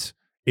talent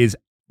is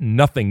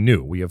nothing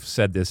new. We have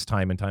said this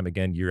time and time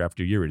again, year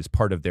after year. It is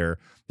part of their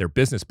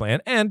business plan.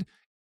 And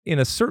in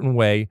a certain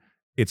way,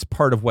 it's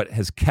part of what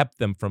has kept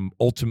them from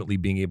ultimately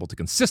being able to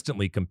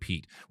consistently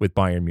compete with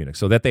Bayern Munich.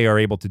 So that they are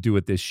able to do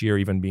it this year,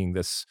 even being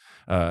this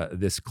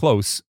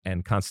close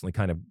and constantly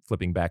kind of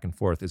flipping back and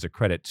forth, is a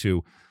credit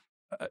to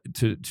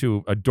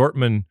a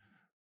Dortmund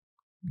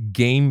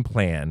game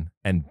plan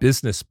and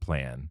business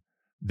plan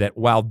that,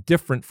 while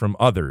different from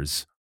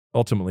others,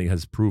 ultimately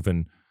has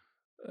proven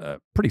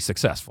pretty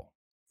successful.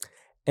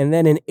 And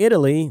then in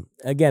Italy,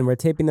 again, we're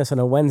taping this on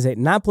a Wednesday.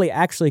 Napoli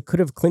actually could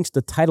have clinched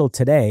the title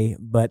today,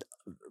 but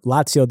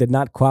Lazio did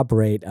not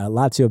cooperate.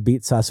 Lazio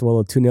beat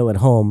Sassuolo 2-0 at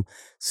home.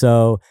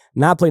 So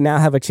Napoli now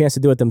have a chance to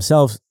do it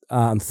themselves.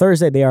 On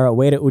Thursday, they are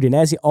away to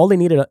Udinese. All they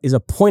needed is a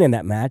point in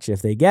that match.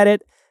 If they get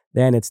it,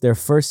 then it's their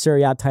first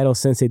Serie A title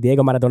since a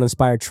Diego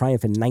Maradona-inspired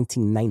triumph in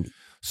 1990.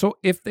 So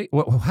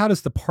how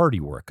does the party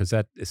work? Because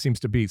that seems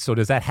to be, so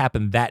does that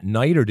happen that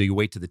night, or do you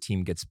wait till the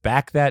team gets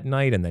back that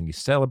night and then you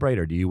celebrate,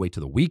 or do you wait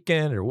till the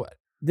weekend, or what?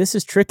 This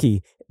is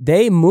tricky.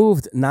 They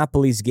moved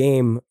Napoli's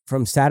game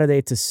from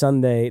Saturday to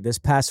Sunday this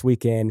past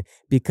weekend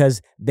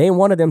because they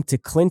wanted them to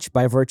clinch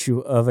by virtue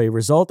of a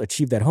result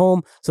achieved at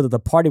home so that the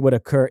party would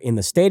occur in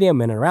the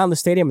stadium and around the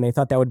stadium, and they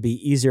thought that would be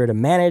easier to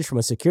manage from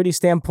a security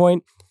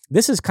standpoint.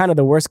 This is kind of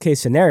the worst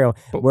case scenario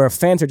where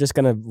fans are just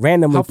going to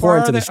randomly pour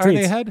into the streets.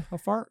 Are they ahead? How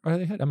far are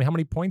they ahead? I mean, how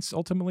many points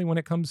ultimately when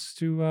it comes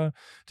to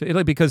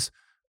Italy? Because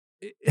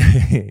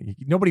you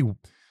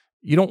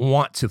don't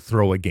want to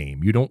throw a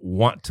game. You don't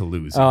want to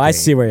lose. Oh, I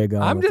see where you're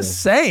going. I'm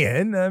just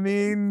saying. I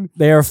mean,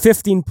 they are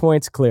 15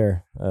 points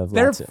clear of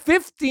Lazio. They're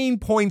 15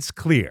 points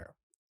clear,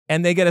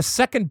 and they get a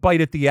second bite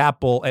at the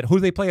apple. At who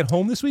do they play at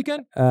home this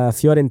weekend?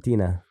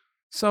 Fiorentina.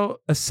 So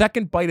a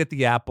second bite at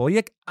the apple.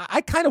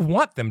 I kind of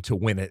want them to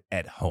win it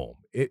at home.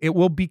 It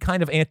will be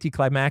kind of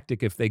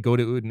anticlimactic if they go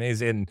to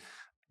Udinese and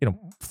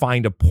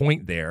find a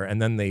point there,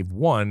 and then they've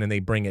won and they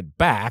bring it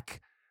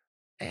back.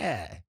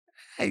 I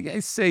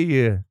say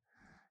you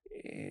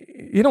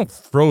don't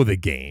throw the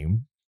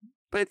game,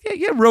 but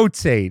you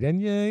rotate and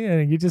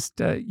you just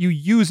you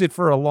use it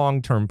for a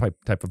long-term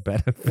type of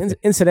benefit.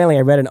 Incidentally,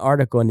 I read an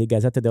article in the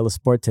Gazzetta dello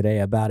Sport today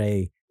about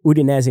a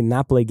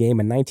Udinese-Napoli game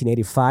in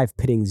 1985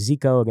 pitting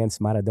Zico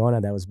against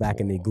Maradona. That was back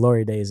in the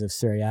glory days of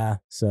Serie A.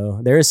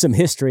 So there is some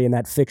history in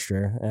that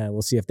fixture.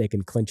 We'll see if they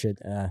can clinch it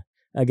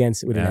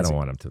against Udinese. I don't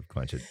want them to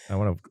clinch it. I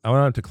want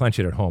them to clinch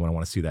it at home, and I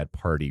want to see that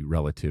party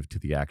relative to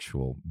the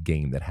actual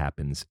game that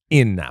happens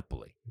in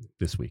Napoli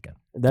this weekend.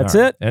 That's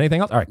it.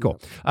 Anything else? All right, cool.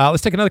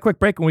 Let's take another quick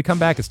break. When we come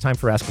back, it's time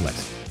for Ask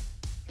Alexi.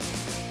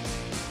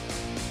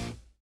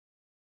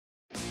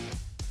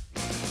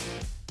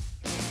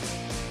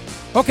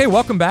 Okay,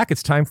 welcome back.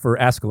 It's time for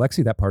Ask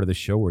Alexi, that part of the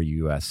show where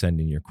you send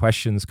in your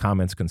questions,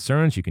 comments,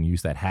 concerns. You can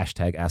use that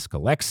hashtag Ask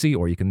Alexi,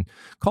 or you can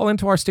call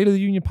into our State of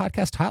the Union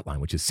podcast hotline,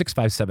 which is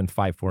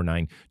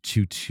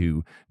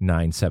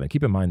 657-549-2297.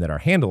 Keep in mind that our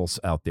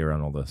handles out there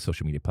on all the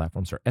social media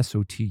platforms are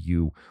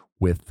SOTU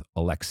with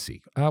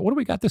Alexi. What do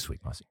we got this week,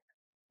 Mossy?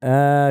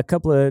 A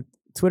couple of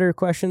Twitter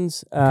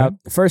questions. Okay.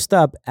 First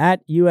up,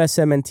 at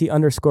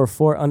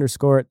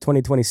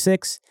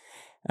USMNT_4_2026.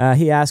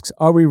 He asks,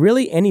 are we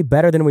really any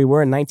better than we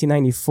were in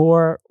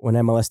 1994 when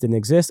MLS didn't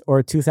exist,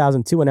 or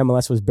 2002 when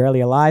MLS was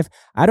barely alive?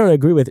 I don't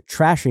agree with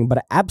trashing, but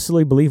I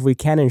absolutely believe we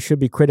can and should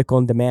be critical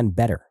and demand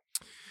better.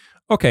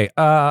 Okay.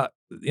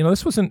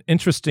 This was an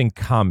interesting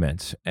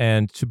comment.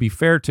 And to be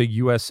fair to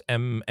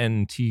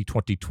USMNT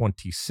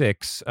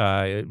 2026,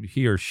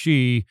 he or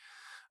she,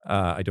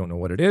 I don't know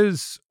what it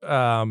is,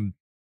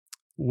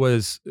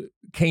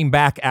 came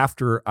back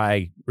after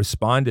I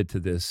responded to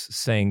this,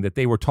 saying that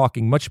they were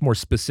talking much more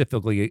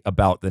specifically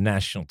about the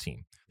national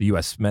team, the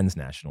U.S. men's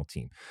national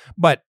team.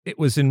 But it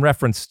was in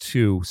reference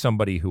to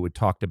somebody who had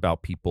talked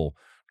about people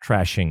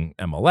trashing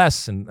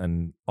MLS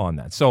and on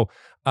that. So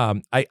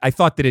I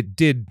thought that it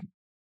did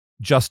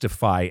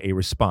justify a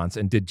response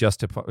and did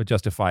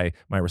justify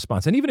my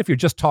response. And even if you're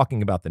just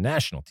talking about the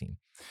national team.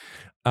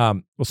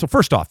 So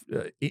first off,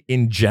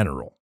 in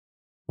general,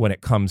 when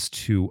it comes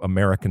to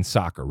American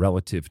soccer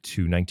relative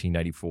to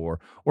 1994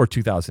 or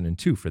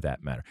 2002 for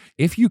that matter,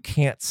 if you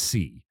can't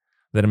see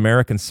that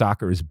American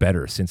soccer is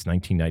better since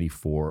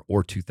 1994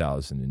 or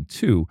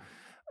 2002,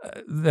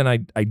 then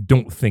I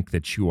don't think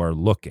that you are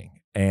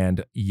looking.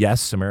 And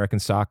yes, American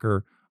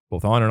soccer,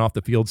 both on and off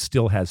the field,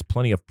 still has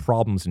plenty of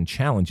problems and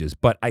challenges,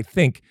 but I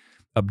think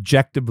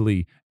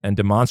objectively and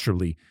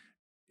demonstrably,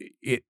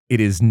 it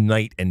is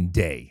night and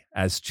day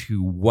as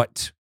to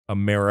what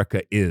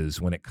America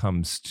is when it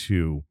comes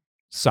to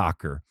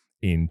soccer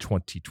in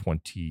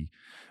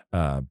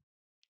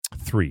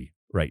 2023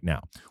 right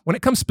now. When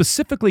it comes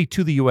specifically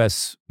to the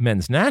U.S.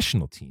 men's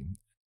national team,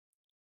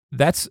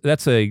 that's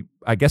I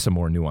guess a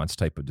more nuanced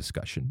type of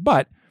discussion.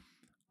 But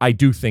I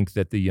do think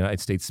that the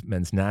United States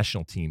men's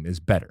national team is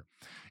better.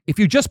 If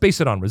you just base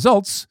it on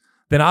results,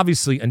 then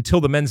obviously until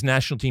the men's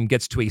national team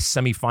gets to a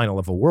semifinal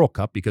of a World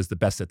Cup, because the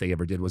best that they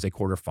ever did was a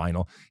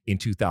quarterfinal in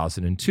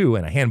 2002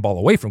 and a handball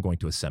away from going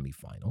to a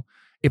semifinal,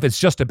 if it's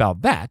just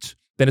about that,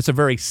 then it's a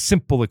very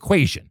simple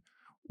equation.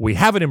 We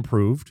haven't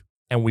improved,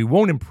 and we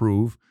won't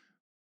improve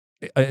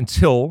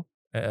until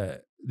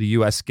the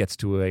U.S. gets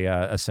to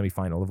a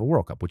semifinal of a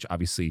World Cup, which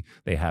obviously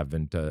they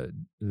haven't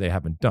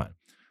done.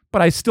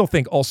 But I still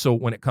think also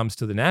when it comes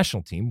to the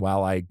national team,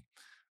 while I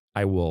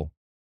will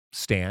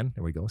stand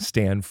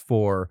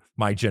for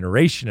my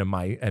generation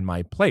and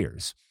my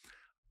players,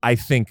 I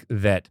think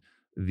that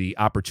the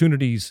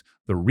opportunities,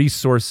 the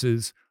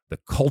resources, the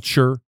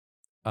culture,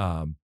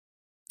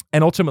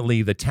 And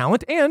ultimately the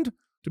talent and,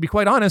 to be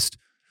quite honest,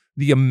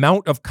 the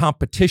amount of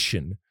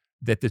competition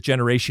that the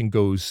generation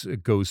goes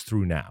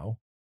through now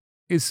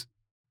is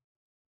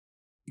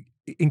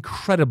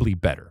incredibly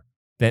better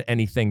than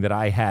anything that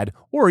I had,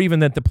 or even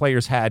that the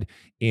players had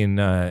in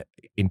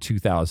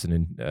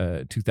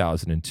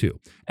 2002.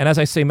 And as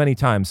I say many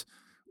times,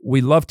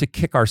 we love to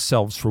kick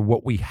ourselves for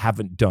what we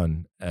haven't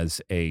done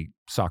as a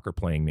soccer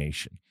playing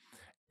nation.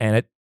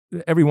 And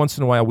every once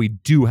in a while, we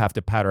do have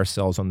to pat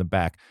ourselves on the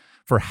back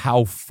for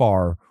how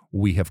far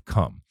we have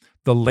come.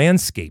 The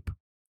landscape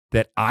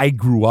that I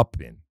grew up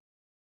in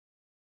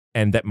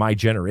and that my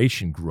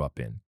generation grew up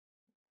in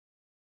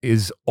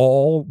is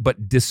all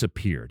but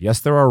disappeared. Yes,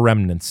 there are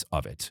remnants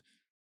of it,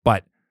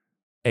 but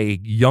a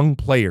young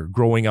player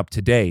growing up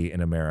today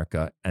in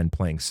America and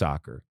playing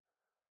soccer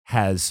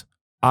has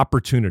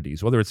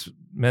opportunities, whether it's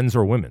men's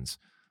or women's,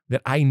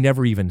 that I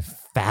never even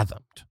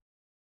fathomed.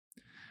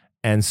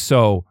 And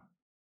so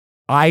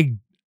I,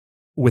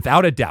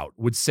 without a doubt,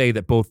 would say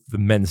that both the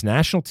men's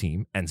national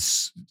team and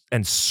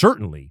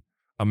certainly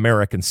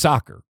American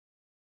soccer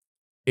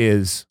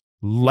is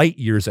light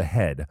years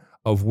ahead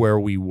of where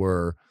we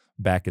were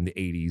back in the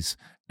 80s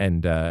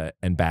and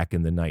back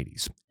in the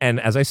 90s. And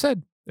as I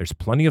said, there's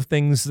plenty of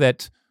things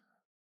that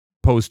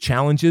pose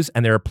challenges,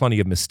 and there are plenty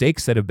of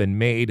mistakes that have been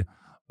made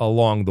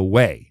along the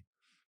way.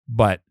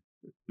 But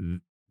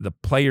the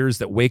players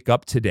that wake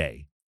up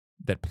today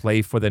that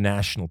play for the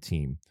national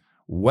team,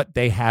 what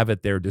they have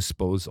at their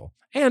disposal,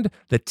 and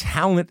the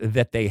talent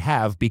that they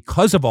have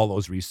because of all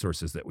those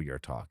resources that we are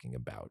talking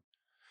about,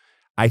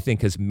 I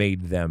think has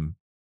made them,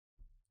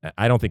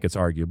 I don't think it's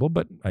arguable,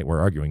 but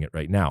we're arguing it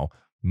right now,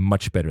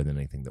 much better than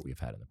anything that we've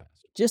had in the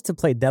past. Just to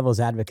play devil's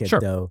advocate, Sure.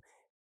 though,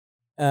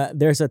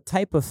 there's a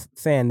type of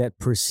fan that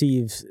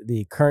perceives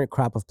the current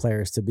crop of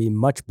players to be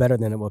much better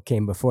than what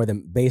came before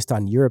them based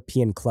on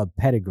European club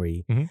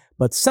pedigree. Mm-hmm.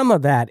 But some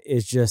of that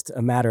is just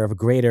a matter of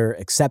greater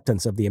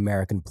acceptance of the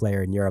American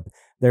player in Europe.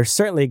 There's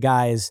certainly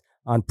guys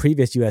on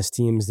previous U.S.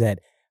 teams that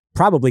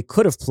probably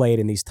could have played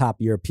in these top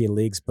European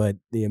leagues, but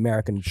the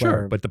American player...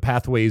 Sure, but the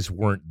pathways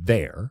weren't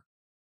there.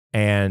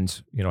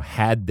 And,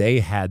 had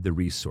they had the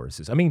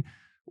resources, I mean,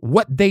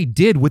 what they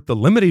did with the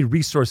limited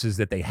resources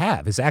that they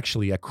have is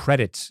actually a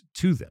credit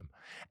to them.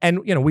 And,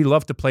 we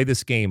love to play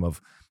this game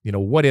of,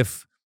 what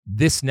if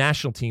this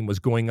national team was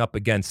going up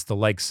against the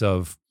likes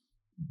of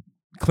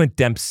Clint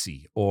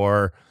Dempsey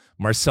or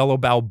Marcelo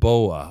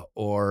Balboa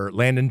or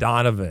Landon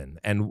Donovan,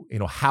 and,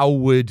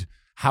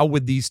 how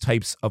would these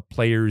types of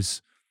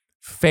players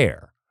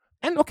fare?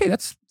 And okay,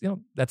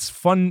 that's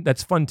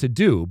fun to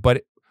do,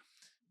 but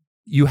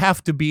you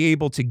have to be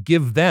able to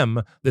give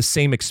them the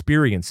same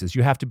experiences.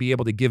 You have to be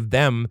able to give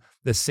them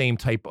the same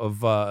type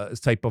of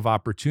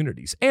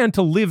opportunities, and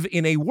to live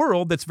in a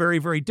world that's very,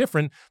 very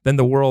different than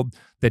the world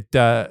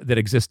that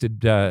existed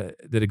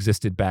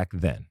back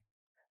then.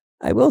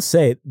 I will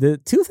say the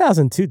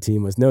 2002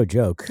 team was no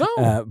joke.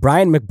 No.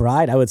 Brian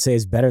McBride, I would say,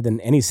 is better than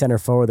any center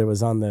forward that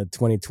was on the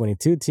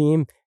 2022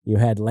 team. You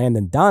had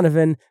Landon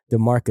Donovan,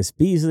 DeMarcus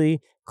Beasley,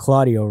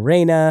 Claudio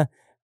Reyna,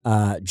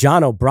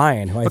 John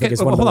O'Brien, who I think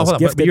is one of the most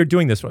gifted. But you're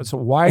doing this, so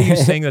why are you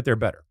saying that they're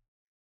better?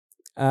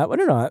 I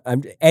don't know.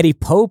 Eddie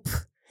Pope.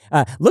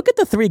 Look at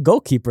the three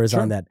goalkeepers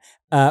on that.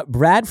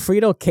 Brad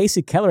Friedel,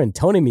 Casey Keller, and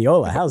Tony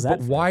Miola. How's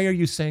that? But why are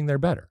you saying they're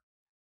better?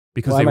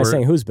 Because why am I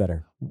saying who's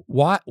better?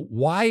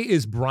 Why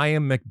is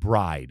Brian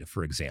McBride,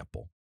 for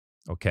example,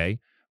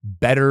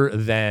 better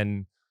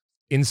than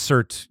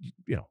insert,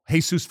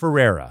 Jesus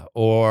Ferreira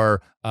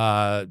or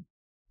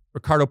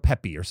Ricardo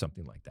Pepi or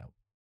something like that?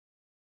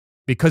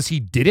 Because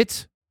he did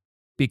it?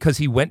 Because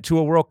he went to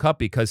a World Cup?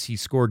 Because he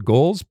scored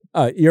goals?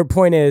 Your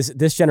point is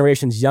this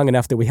generation's young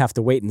enough that we have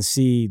to wait and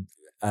see.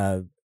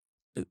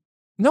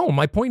 No,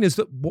 my point is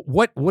that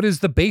what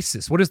is the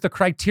basis? What is the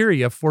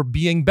criteria for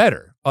being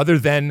better other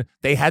than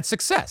they had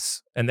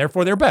success and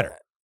therefore they're better?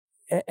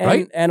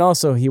 Right? And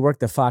also he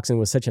worked at Fox and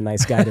was such a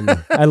nice guy to me.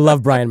 I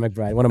love Brian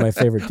McBride, one of my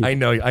favorite people. I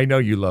know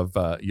you love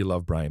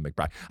Brian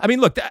McBride. I mean,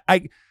 look,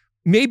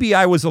 maybe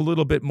I was a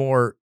little bit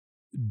more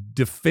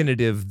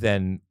definitive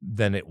than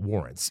it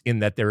warrants, in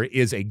that there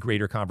is a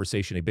greater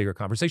conversation, a bigger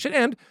conversation,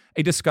 and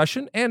a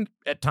discussion, and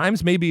at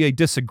times maybe a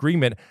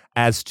disagreement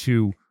as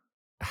to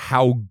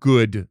how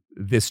good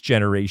this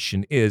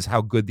generation is,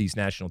 how good these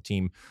national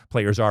team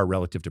players are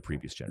relative to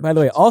previous generations. By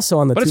the way, also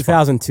on the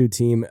 2002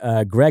 team,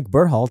 Greg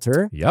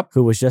Berhalter,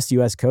 who was just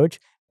U.S. coach,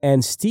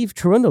 and Steve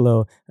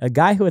Cherundolo, a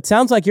guy who it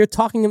sounds like you're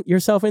talking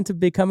yourself into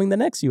becoming the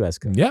next U.S.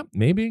 coach. Yeah,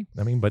 maybe.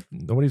 I mean, but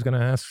nobody's going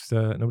to ask.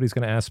 Nobody's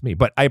going to ask me.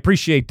 But I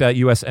appreciate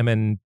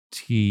USMNT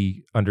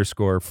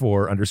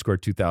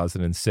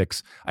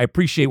 _4_2006. I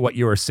appreciate what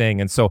you are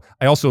saying, and so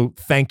I also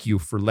thank you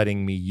for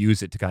letting me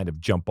use it to kind of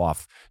jump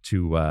off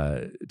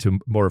to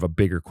more of a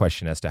bigger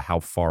question as to how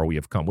far we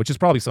have come, which is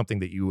probably something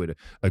that you would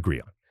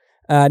agree on.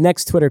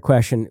 Next Twitter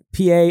question: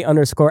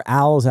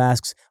 PA_Owls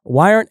asks,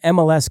 why aren't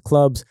MLS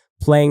clubs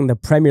playing the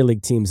Premier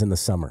League teams in the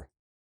summer?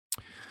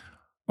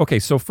 Okay,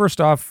 so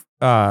first off,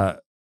 the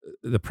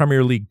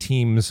Premier League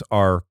teams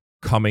are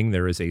coming.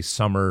 There is a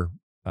summer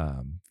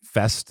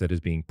fest that is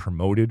being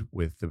promoted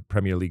with the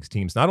Premier League's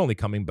teams not only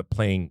coming but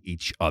playing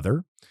each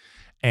other,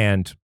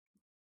 and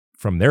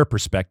from their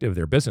perspective,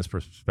 their business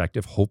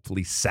perspective,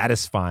 hopefully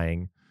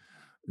satisfying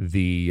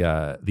the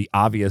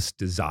obvious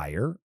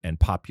desire and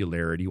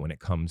popularity when it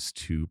comes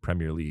to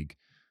Premier League,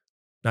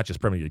 not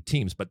just Premier League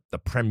teams, but the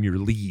Premier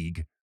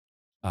League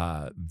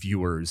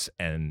viewers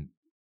and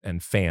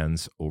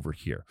fans over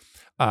here.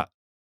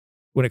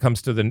 When it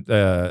comes to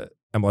the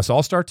MLS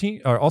All-Star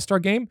team or All-Star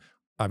game,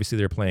 obviously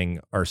they're playing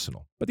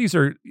Arsenal, but these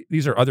are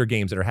other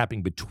games that are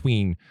happening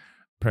between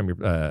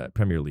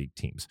Premier League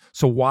teams.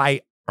 So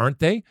why aren't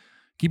they?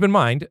 Keep in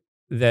mind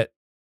that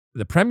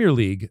the Premier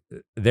League,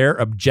 their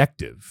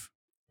objective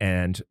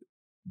and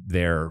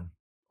their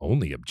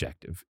only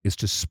objective is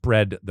to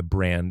spread the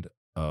brand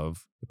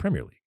of the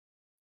Premier League.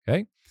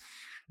 Okay,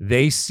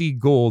 they see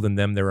gold in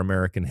them, their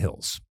American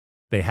hills.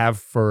 They have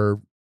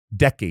for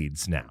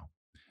decades now.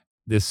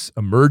 This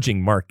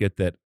emerging market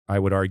that I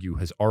would argue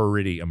has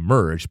already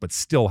emerged, but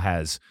still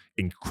has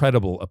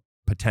incredible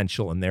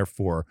potential and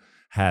therefore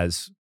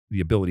has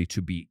the ability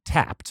to be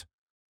tapped.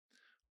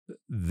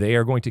 They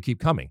are going to keep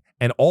coming.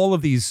 And all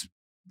of these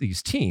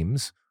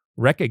teams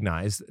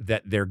recognize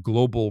that their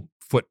global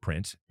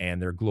footprint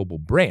and their global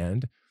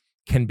brand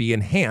can be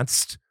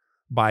enhanced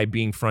by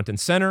being front and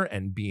center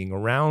and being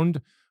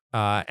around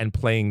and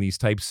playing these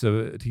types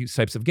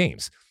of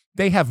games.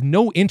 They have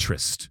no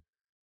interest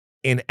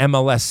in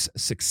MLS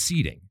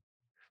succeeding.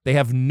 They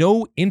have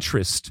no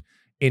interest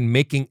in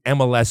making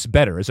MLS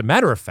better. As a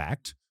matter of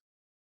fact,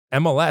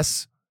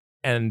 MLS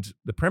and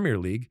the Premier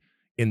League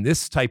in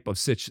this type of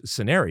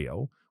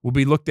scenario will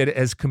be looked at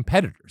as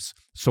competitors.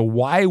 So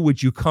why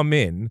would you come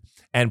in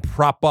and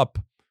prop up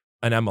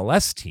an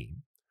MLS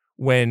team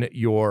when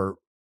your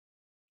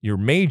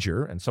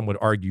major, and some would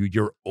argue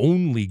your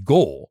only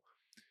goal,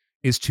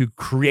 is to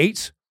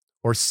create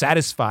or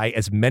satisfy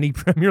as many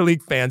Premier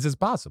League fans as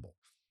possible?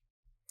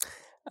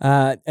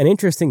 An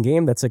interesting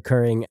game that's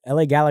occurring,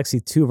 LA Galaxy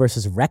 2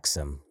 versus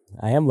Wrexham.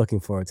 I am looking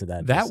forward to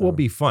that. That will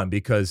be fun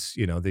because,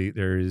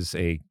 there is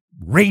a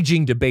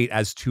raging debate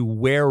as to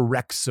where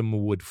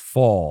Wrexham would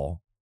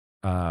fall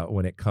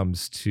when it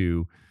comes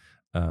to,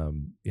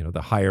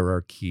 the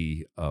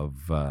hierarchy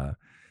of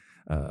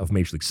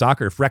Major League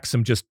Soccer. If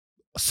Wrexham just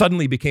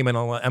suddenly became an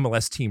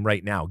MLS team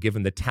right now,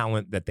 given the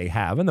talent that they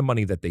have and the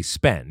money that they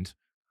spend,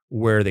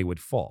 where they would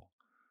fall.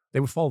 They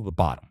would fall to the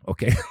bottom,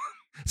 okay?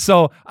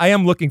 So I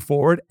am looking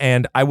forward,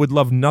 and I would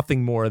love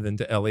nothing more than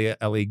to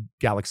LA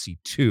Galaxy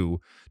 2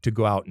 to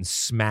go out and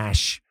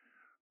smash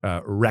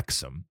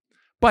Wrexham.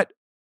 But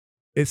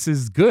this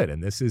is good,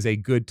 and this is a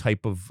good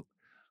type of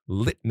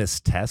litmus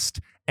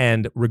test.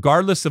 And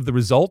regardless of the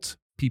result,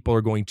 people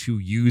are going to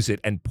use it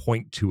and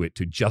point to it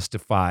to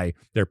justify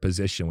their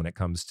position when it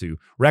comes to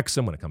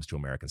Wrexham, when it comes to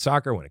American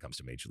soccer, when it comes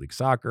to Major League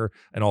Soccer,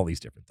 and all these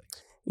different things.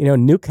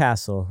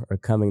 Newcastle are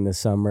coming this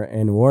summer,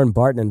 and Warren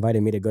Barton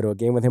invited me to go to a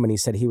game with him, and he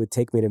said he would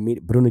take me to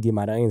meet Bruno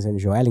Guimarães and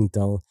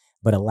Joelinton,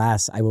 but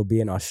alas, I will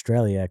be in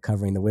Australia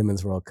covering the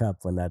Women's World Cup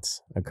when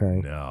that's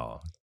occurring.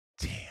 No.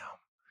 Damn.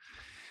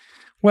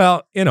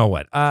 Well, you know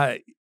what?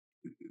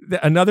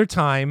 Another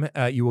time,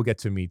 you will get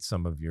to meet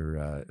some of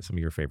your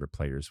favorite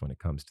players when it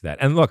comes to that.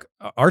 And look,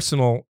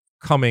 Arsenal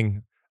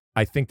coming,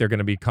 I think they're going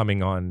to be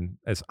coming on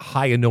as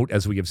high a note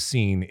as we have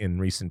seen in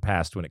recent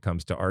past when it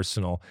comes to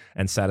Arsenal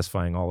and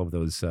satisfying all of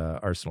those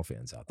Arsenal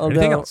fans out there. Although,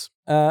 anything else?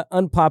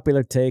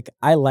 Unpopular take,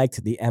 I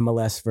liked the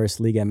MLS versus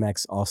League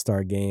MX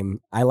All-Star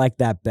game. I like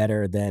that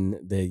better than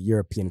the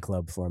European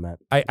club format.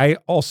 I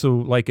also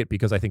like it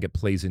because I think it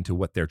plays into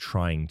what they're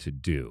trying to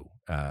do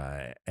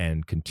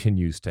and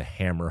continues to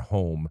hammer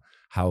home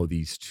how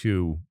these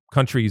two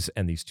countries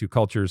and these two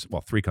cultures,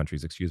 well, three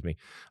countries,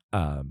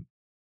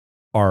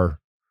 are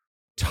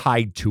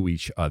tied to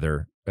each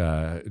other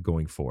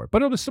going forward.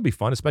 But it'll still be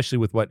fun, especially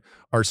with what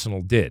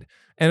Arsenal did.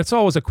 And it's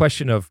always a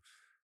question of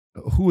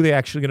who are they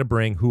actually going to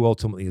bring, who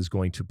ultimately is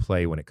going to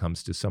play when it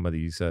comes to some of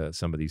these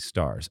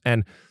stars.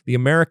 And the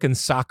American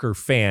soccer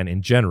fan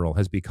in general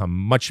has become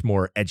much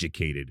more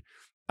educated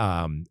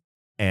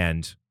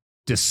and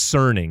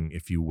discerning,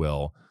 if you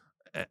will,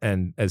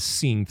 and as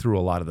seeing through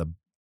a lot of the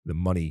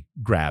money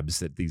grabs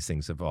that these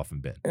things have often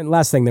been. And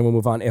last thing, then we'll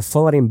move on. If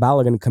Folarin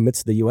Balogun commits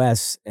to the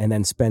U.S. and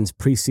then spends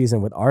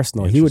preseason with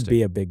Arsenal, he would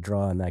be a big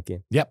draw in that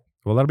game. Yep.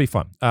 Well, that'll be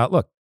fun.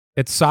 Look,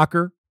 it's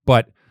soccer,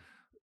 but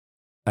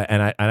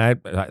and I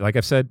like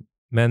I've said,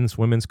 men's,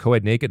 women's,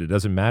 co-ed, naked, it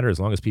doesn't matter as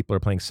long as people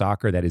are playing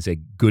soccer. That is a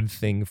good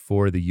thing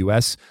for the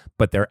U.S.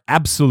 But there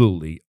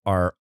absolutely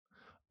are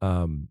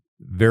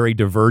very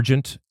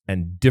divergent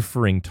and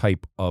differing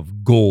type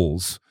of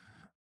goals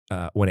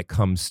when it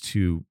comes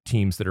to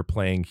teams that are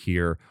playing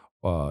here,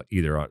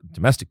 either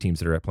domestic teams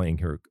that are playing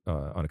here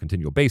on a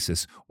continual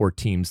basis, or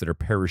teams that are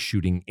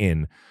parachuting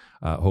in,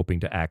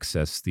 hoping to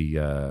access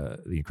the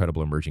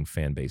incredible emerging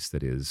fan base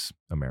that is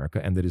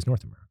America and that is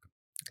North America.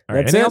 All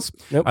right, anything else?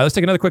 Nope. All right, let's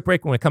take another quick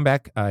break. When I come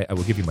back, I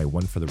will give you my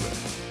one for the road.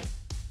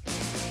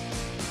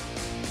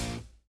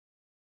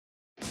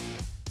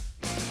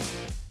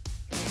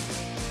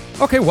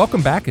 Okay,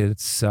 welcome back.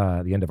 It's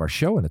the end of our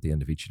show, and at the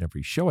end of each and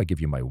every show, I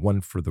give you my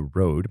one for the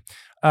road.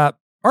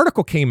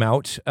 Article came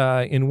out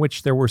in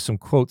which there were some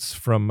quotes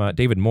from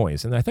David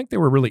Moyes, and I think they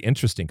were really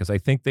interesting because I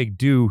think they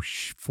do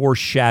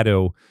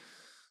foreshadow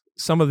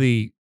some of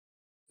the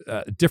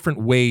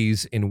different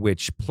ways in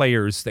which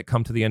players that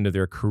come to the end of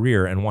their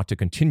career and want to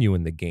continue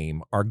in the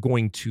game are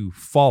going to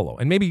follow,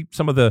 and maybe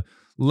some of the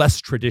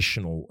less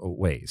traditional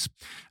ways.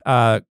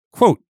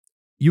 Quote,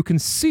 "You can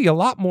see a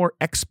lot more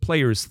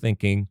ex-players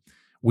thinking,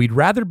 we'd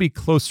rather be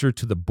closer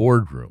to the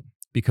boardroom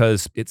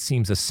because it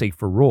seems a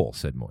safer role,"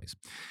 said Moyes.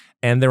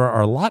 And there are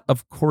a lot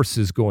of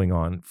courses going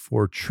on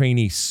for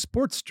trainee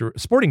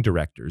sporting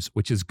directors,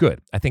 which is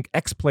good. I think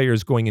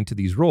ex-players going into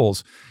these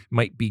roles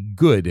might be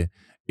good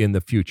in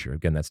the future.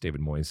 Again, that's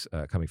David Moyes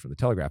coming from the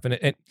Telegraph. And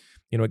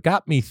it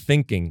got me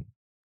thinking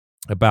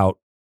about,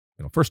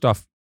 first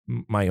off,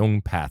 my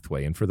own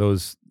pathway. And for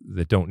those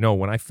that don't know,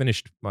 when I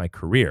finished my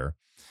career,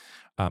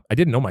 I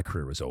didn't know my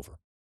career was over.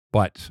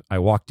 But I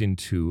walked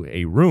into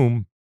a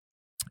room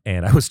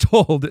and I was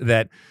told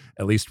that,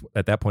 at least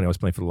at that point I was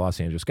playing for the Los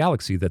Angeles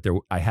Galaxy, that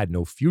I had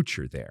no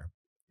future there.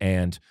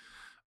 And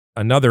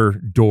another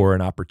door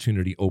and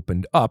opportunity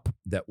opened up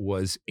that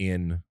was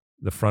in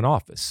the front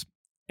office.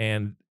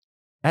 And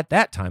at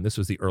that time, this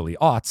was the early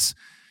aughts,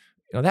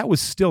 that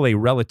was still a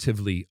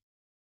relatively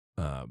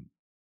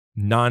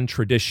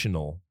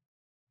non-traditional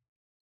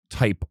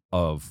type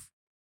of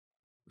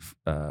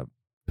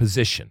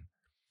position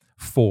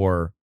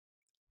for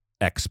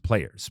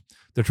ex-players.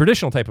 The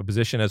traditional type of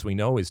position, as we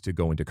know, is to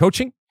go into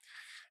coaching.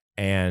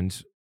 And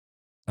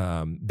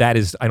that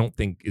is, I don't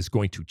think, is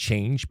going to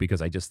change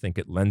because I just think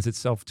it lends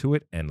itself to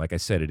it. And like I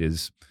said, it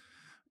is,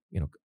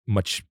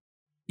 much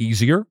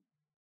easier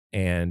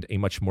and a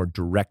much more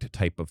direct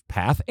type of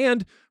path.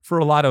 And for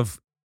a lot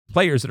of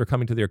players that are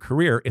coming to their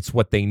career, it's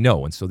what they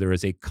know. And so there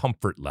is a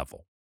comfort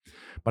level.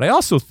 But I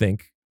also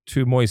think,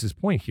 to Moyes'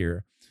 point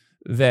here,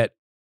 that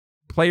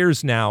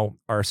players now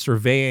are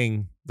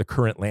surveying the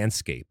current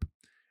landscape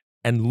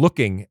and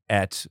looking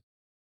at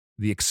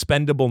the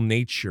expendable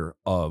nature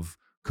of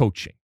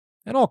coaching.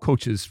 And all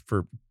coaches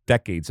for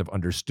decades have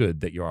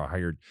understood that you are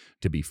hired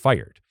to be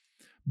fired.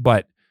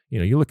 But,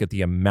 you look at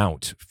the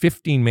amount,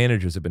 15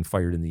 managers have been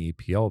fired in the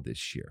EPL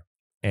this year.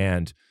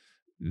 And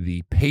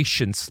the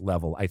patience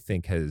level, I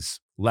think, has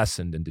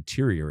lessened and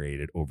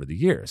deteriorated over the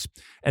years.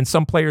 And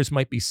some players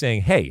might be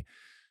saying, hey,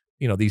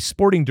 these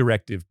sporting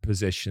directive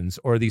positions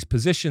or these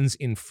positions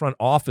in front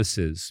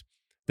offices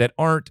that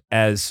aren't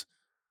as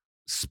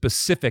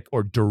specific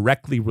or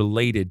directly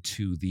related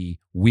to the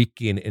week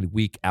in and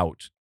week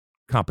out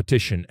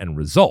competition and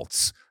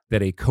results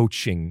that a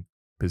coaching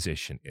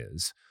position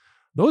is,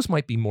 those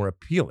might be more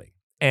appealing.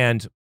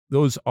 And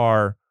those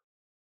are,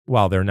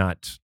 while they're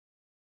not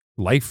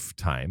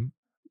lifetime,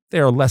 they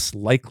are less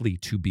likely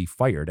to be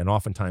fired. And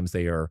oftentimes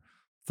they are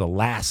the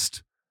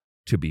last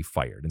to be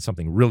fired. And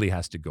something really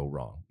has to go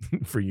wrong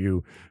for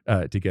you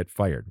to get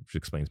fired, which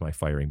explains my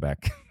firing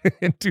back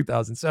in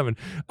 2007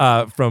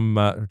 from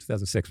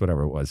 2006,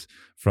 whatever it was,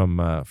 from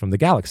the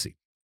Galaxy.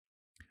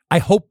 I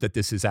hope that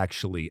this is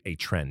actually a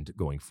trend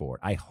going forward.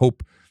 I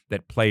hope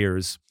that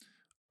players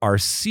are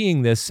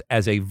seeing this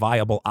as a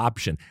viable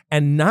option,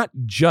 and not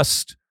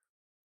just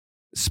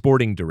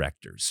sporting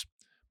directors,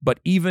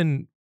 but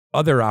even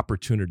other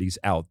opportunities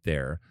out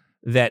there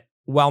that,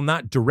 while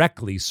not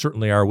directly,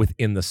 certainly are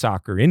within the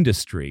soccer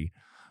industry,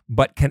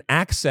 but can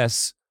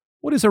access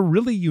what is a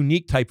really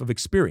unique type of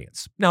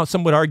experience. Now,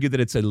 some would argue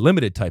that it's a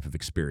limited type of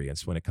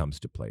experience when it comes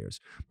to players.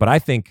 But I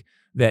think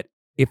that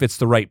if it's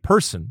the right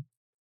person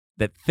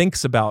that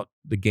thinks about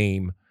the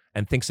game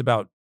and thinks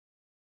about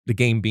the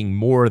game being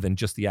more than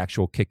just the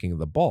actual kicking of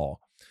the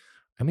ball,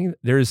 I mean,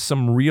 there is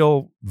some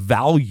real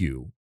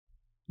value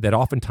that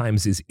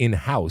oftentimes is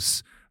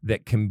in-house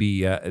that can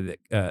be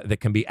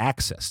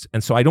accessed.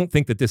 And so I don't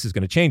think that this is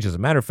going to change. As a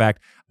matter of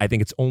fact, I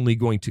think it's only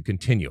going to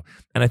continue.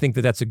 And I think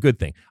that that's a good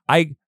thing.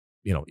 I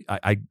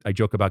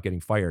joke about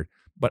getting fired,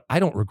 but I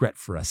don't regret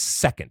for a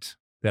second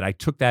that I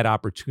took that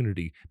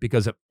opportunity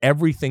because of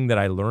everything that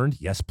I learned.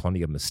 Yes,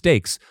 plenty of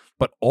mistakes,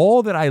 but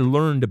all that I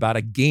learned about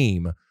a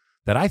game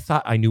that I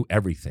thought I knew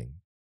everything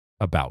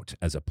about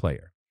as a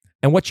player.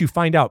 And what you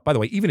find out, by the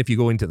way, even if you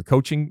go into the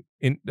coaching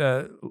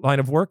line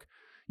of work,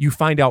 you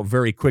find out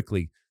very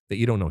quickly that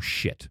you don't know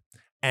shit.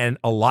 And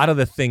a lot of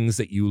the things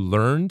that you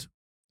learned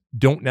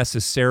don't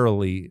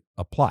necessarily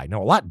apply.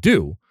 Now, a lot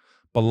do,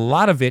 but a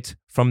lot of it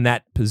from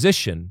that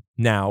position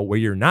now where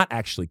you're not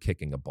actually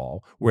kicking a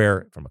ball,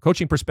 where from a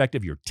coaching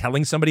perspective, you're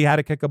telling somebody how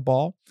to kick a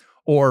ball,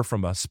 or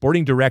from a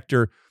sporting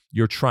director,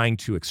 you're trying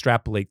to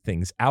extrapolate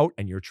things out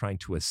and you're trying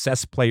to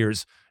assess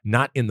players,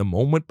 not in the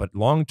moment, but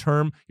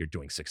long-term. You're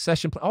doing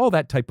succession, all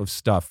that type of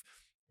stuff.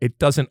 It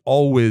doesn't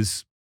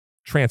always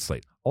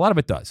translate. A lot of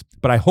it does.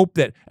 But I hope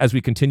that as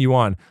we continue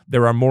on,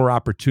 there are more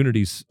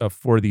opportunities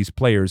for these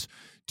players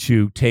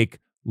to take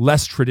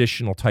less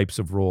traditional types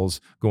of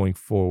roles going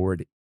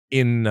forward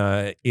in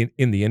the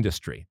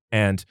industry.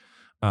 And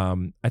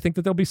I think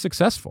that they'll be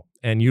successful.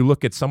 And you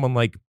look at someone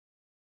like,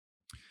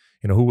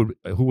 who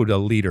would a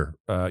leader?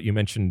 You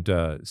mentioned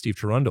Steve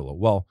Cherundolo.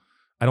 Well,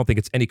 I don't think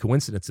it's any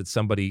coincidence that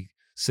somebody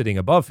sitting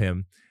above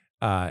him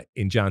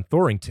in John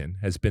Thorrington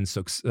has been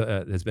so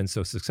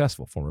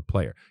successful, former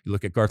player. You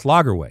look at Garth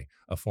Lagerwey,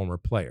 a former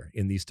player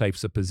in these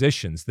types of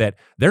positions, that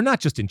they're not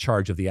just in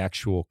charge of the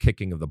actual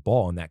kicking of the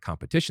ball on that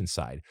competition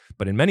side,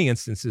 but in many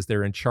instances,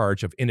 they're in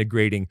charge of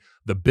integrating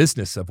the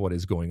business of what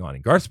is going on.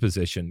 In Garth's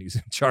position, he's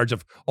in charge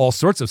of all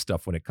sorts of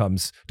stuff when it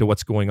comes to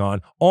what's going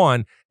on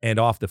and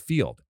off the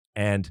field.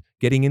 And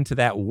getting into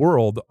that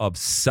world of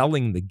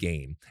selling the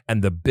game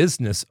and the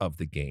business of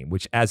the game,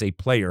 which as a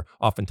player,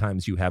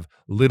 oftentimes you have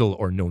little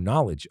or no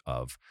knowledge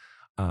of.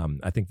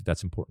 I think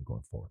that's important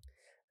going forward.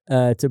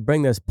 To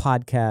bring this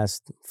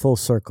podcast full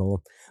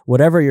circle,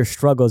 whatever your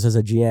struggles as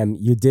a GM,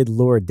 you did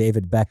lure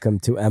David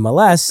Beckham to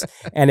MLS.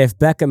 And if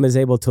Beckham is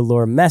able to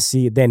lure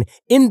Messi, then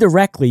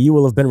indirectly you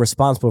will have been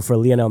responsible for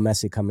Lionel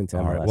Messi coming to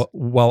MLS. Right.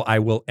 Well, I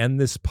will end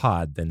this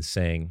pod then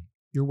saying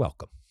you're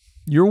welcome.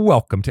 You're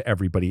welcome to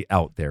everybody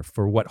out there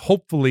for what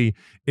hopefully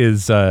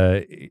is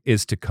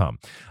to come.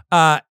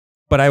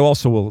 But I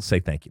also will say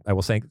thank you. I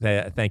will say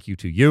thank you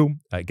to you.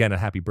 Again, a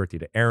happy birthday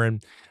to Aaron.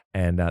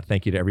 And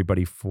thank you to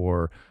everybody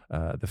for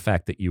the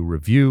fact that you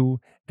review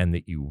and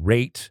that you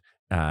rate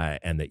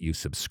and that you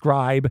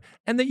subscribe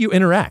and that you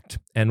interact.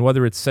 And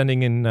whether it's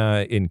sending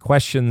in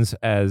questions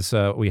as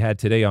we had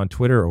today on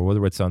Twitter, or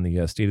whether it's on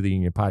the State of the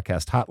Union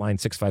podcast hotline,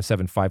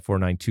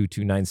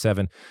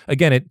 657-549-2297.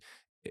 Again,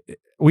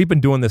 we've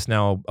been doing this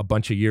now a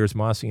bunch of years,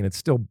 Mossy, and it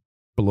still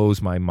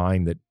blows my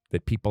mind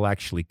that people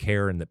actually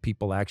care and that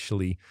people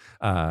actually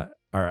are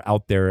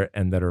out there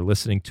and that are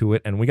listening to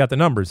it. And we got the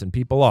numbers, and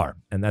people are,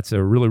 and that's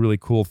a really, really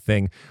cool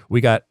thing.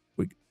 We've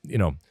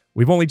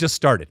only just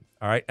started.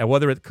 All right. And we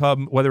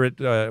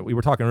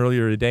were talking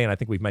earlier today, and I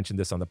think we've mentioned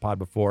this on the pod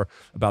before,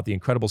 about the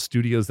incredible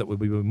studios that we'll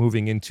be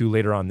moving into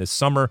later on this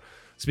summer.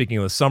 Speaking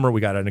of the summer,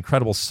 we got an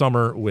incredible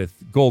summer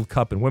with Gold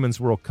Cup and Women's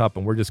World Cup,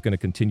 and we're just going to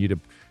continue to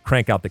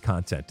crank out the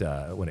content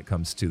when it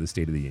comes to the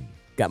State of the Union.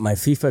 Got my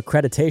FIFA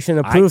accreditation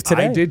approved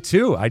today. I did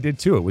too.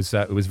 It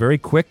was very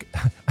quick.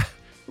 It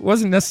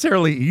wasn't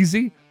necessarily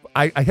easy.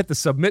 I hit the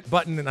submit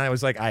button and I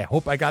was like, I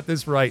hope I got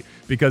this right,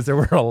 because there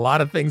were a lot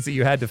of things that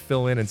you had to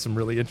fill in and some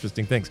really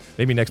interesting things.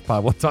 Maybe next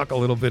pod we'll talk a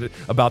little bit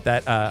about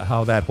that,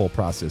 how that whole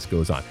process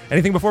goes on.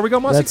 Anything before we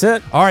go, Mossy? That's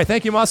it. All right.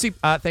 Thank you, Mossy.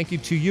 Thank you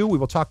to you. We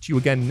will talk to you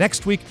again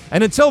next week.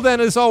 And until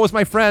then, as always,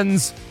 my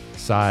friends,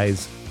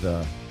 size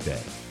the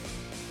day.